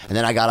 a.m. and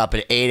then I got up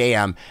at 8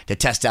 a.m. to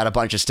test out a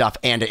bunch of stuff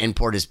and to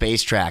import his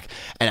bass track,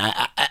 and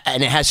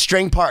and it has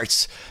string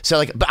parts.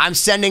 So but I'm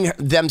sending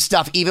them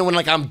stuff even when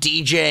I'm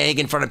DJing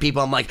in front of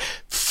people. I'm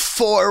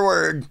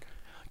forward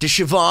to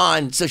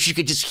Siobhan so she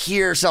could just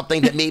hear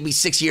something that maybe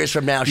 6 years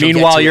from now.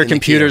 Meanwhile, your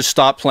computer's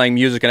stopped playing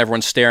music and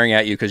everyone's staring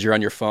at you because you're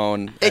on your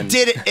phone. It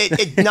did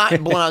it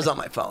not when I was on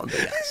my phone, but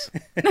yes.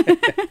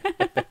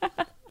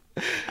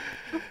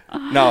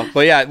 No,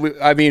 but yeah,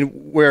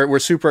 we're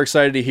super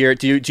excited to hear it.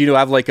 Do you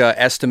have a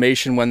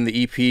estimation when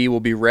the EP will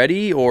be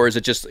ready, or is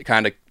it just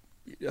kind of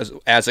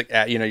as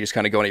just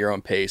kind of going at your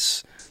own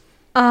pace?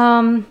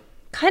 Kind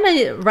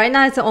of right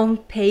now it's on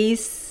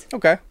pace.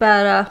 Okay,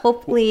 but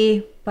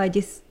hopefully by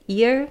this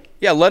year.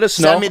 Yeah, let us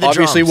know.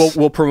 Obviously,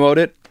 we'll promote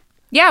it.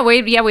 Yeah,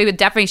 we would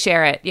definitely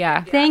share it.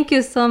 Yeah. Thank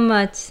you so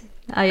much.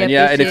 I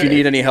appreciate it. And if you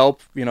need any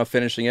help,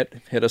 finishing it,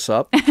 hit us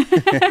up.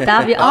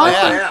 That'd be awesome.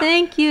 Yeah.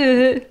 Thank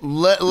you.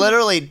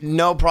 Literally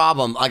no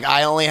problem.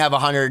 I only have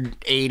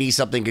 180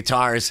 something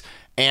guitars,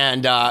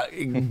 and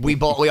we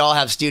all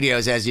have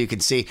studios, as you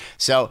can see.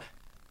 So,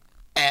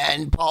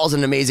 and Paul's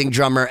an amazing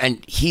drummer,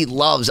 and he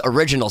loves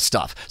original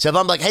stuff. So if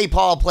I'm hey,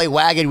 Paul, play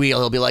Wagon Wheel,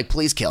 he'll be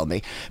please kill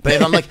me. But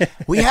if I'm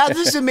we have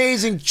this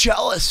amazing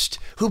cellist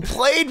who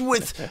played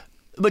with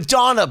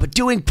Madonna, but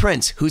doing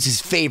Prince, who's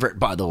his favorite,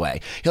 by the way.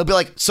 He'll be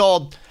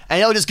sold, and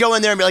he'll just go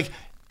in there and be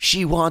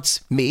she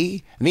wants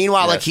me.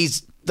 Meanwhile, yes.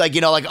 He's oh, I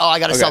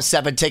got to sell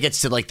 7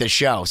 tickets to the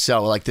show.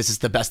 So this is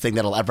the best thing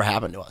that'll ever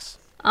happen to us.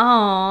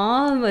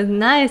 Oh, it was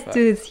nice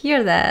to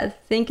hear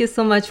that. Thank you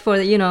so much for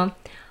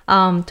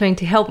trying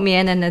to help me,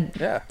 and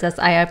that's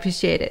I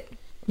appreciate it.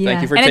 Yeah.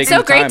 Thank you for and taking it's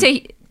so the time.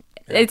 great to.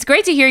 It's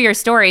great to hear your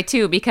story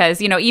too,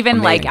 because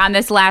even on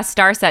this last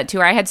Starset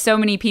tour, I had so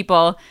many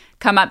people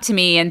come up to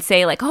me and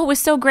say oh, it was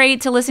so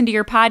great to listen to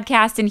your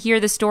podcast and hear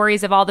the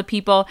stories of all the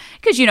people,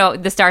 because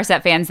the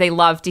Starset fans, they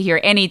love to hear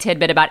any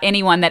tidbit about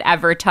anyone that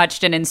ever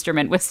touched an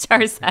instrument with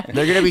Starset.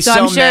 They're gonna be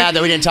so mad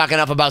that we didn't talk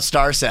enough about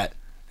Starset.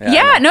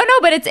 Yeah, no,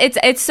 but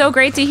it's so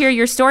great to hear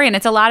your story, and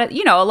it's a lot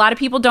of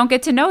people don't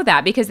get to know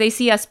that because they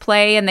see us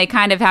play and they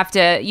kind of have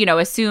to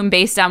assume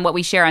based on what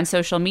we share on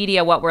social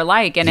media what we're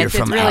like, and it's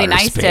really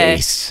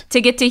nice to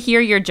get to hear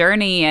your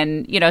journey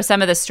and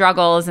some of the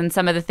struggles and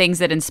some of the things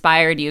that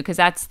inspired you, because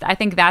I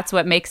think that's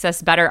what makes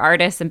us better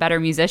artists and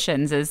better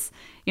musicians is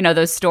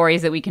those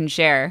stories that we can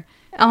share.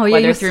 Oh yeah,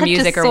 whether through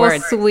music or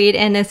words. So sweet,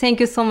 and thank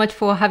you so much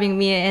for having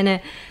me, and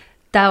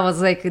that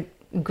was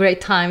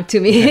great time to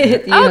me.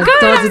 Good. I'm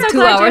so 2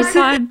 glad hours.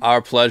 you had fun. Our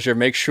pleasure.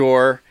 Make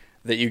sure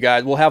that you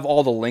guys, we'll have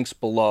all the links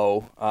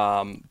below.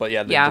 But the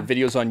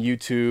videos on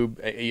YouTube,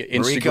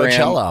 Instagram. Mariko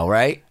Cello,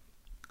 right?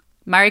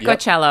 Mariko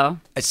Cello.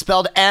 It's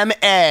spelled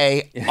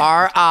Marikoc,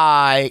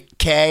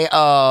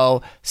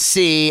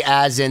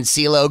 as in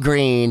CeeLo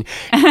Green,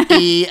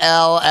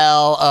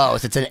 ELLO.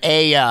 So it's an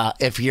A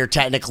if you're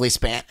technically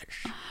Spanish.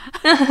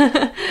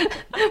 There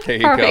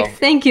you Perfect. go.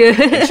 Thank you.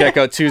 And check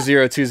out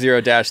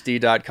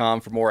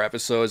 2020-d.com for more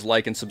episodes.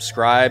 Like and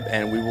subscribe,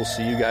 and we will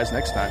see you guys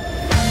next time.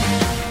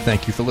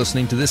 Thank you for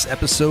listening to this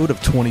episode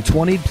of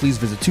 2020. Please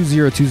visit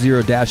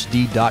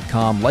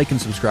 2020-d.com. Like and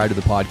subscribe to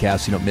the podcast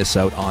so you don't miss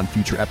out on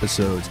future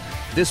episodes.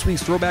 This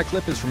week's throwback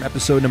clip is from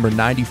episode number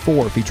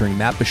 94, featuring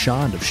Matt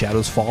Bashand of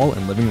Shadows Fall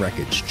and Living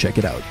Wreckage. Check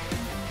it out.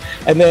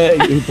 And then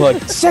he's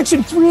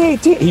Section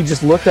 318. He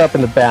just looked up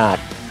in the back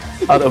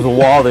out of the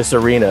wall of this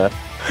arena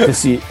to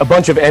see a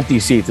bunch of empty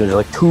seats.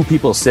 There's 2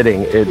 people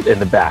sitting in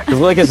the back. Because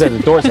like I said, the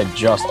doors had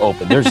just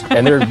opened. They're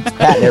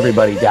patting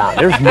everybody down.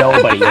 There's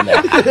nobody in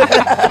there.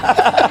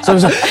 So it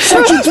was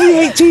Section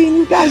 318,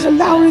 you guys are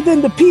louder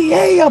than the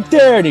PA up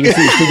there. And you can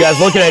see these 2 guys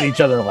looking at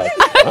each other what?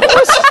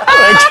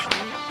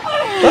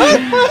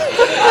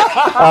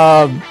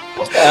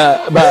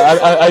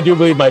 But I do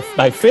believe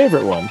my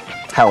favorite one,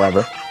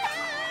 however,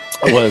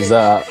 was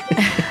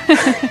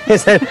he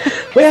said,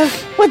 well,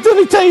 let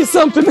me tell you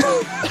something.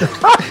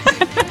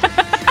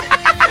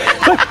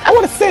 I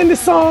want to sing this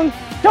song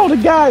to all the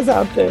guys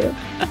out there,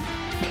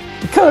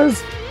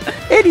 because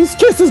Eddie's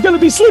Kiss is going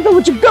to be sleeping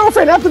with your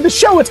girlfriend after the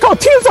show. It's called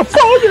Tears of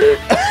Falling.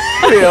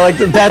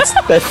 That's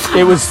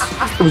it was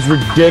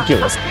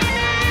ridiculous.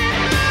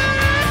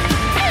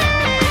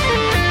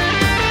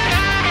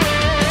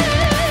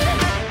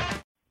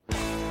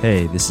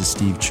 Hey, this is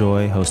Steve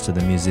Choi, host of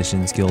the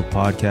Musicians Guild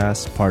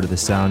podcast, part of the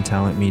Sound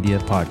Talent Media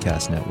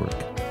podcast network.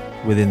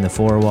 Within the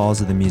four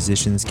walls of the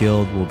Musicians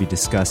Guild, we'll be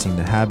discussing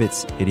the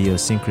habits,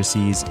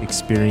 idiosyncrasies,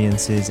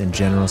 experiences, and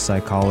general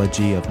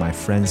psychology of my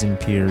friends and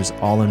peers,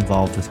 all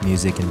involved with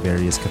music in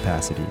various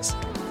capacities.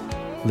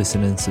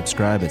 Listen and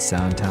subscribe at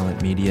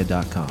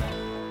soundtalentmedia.com.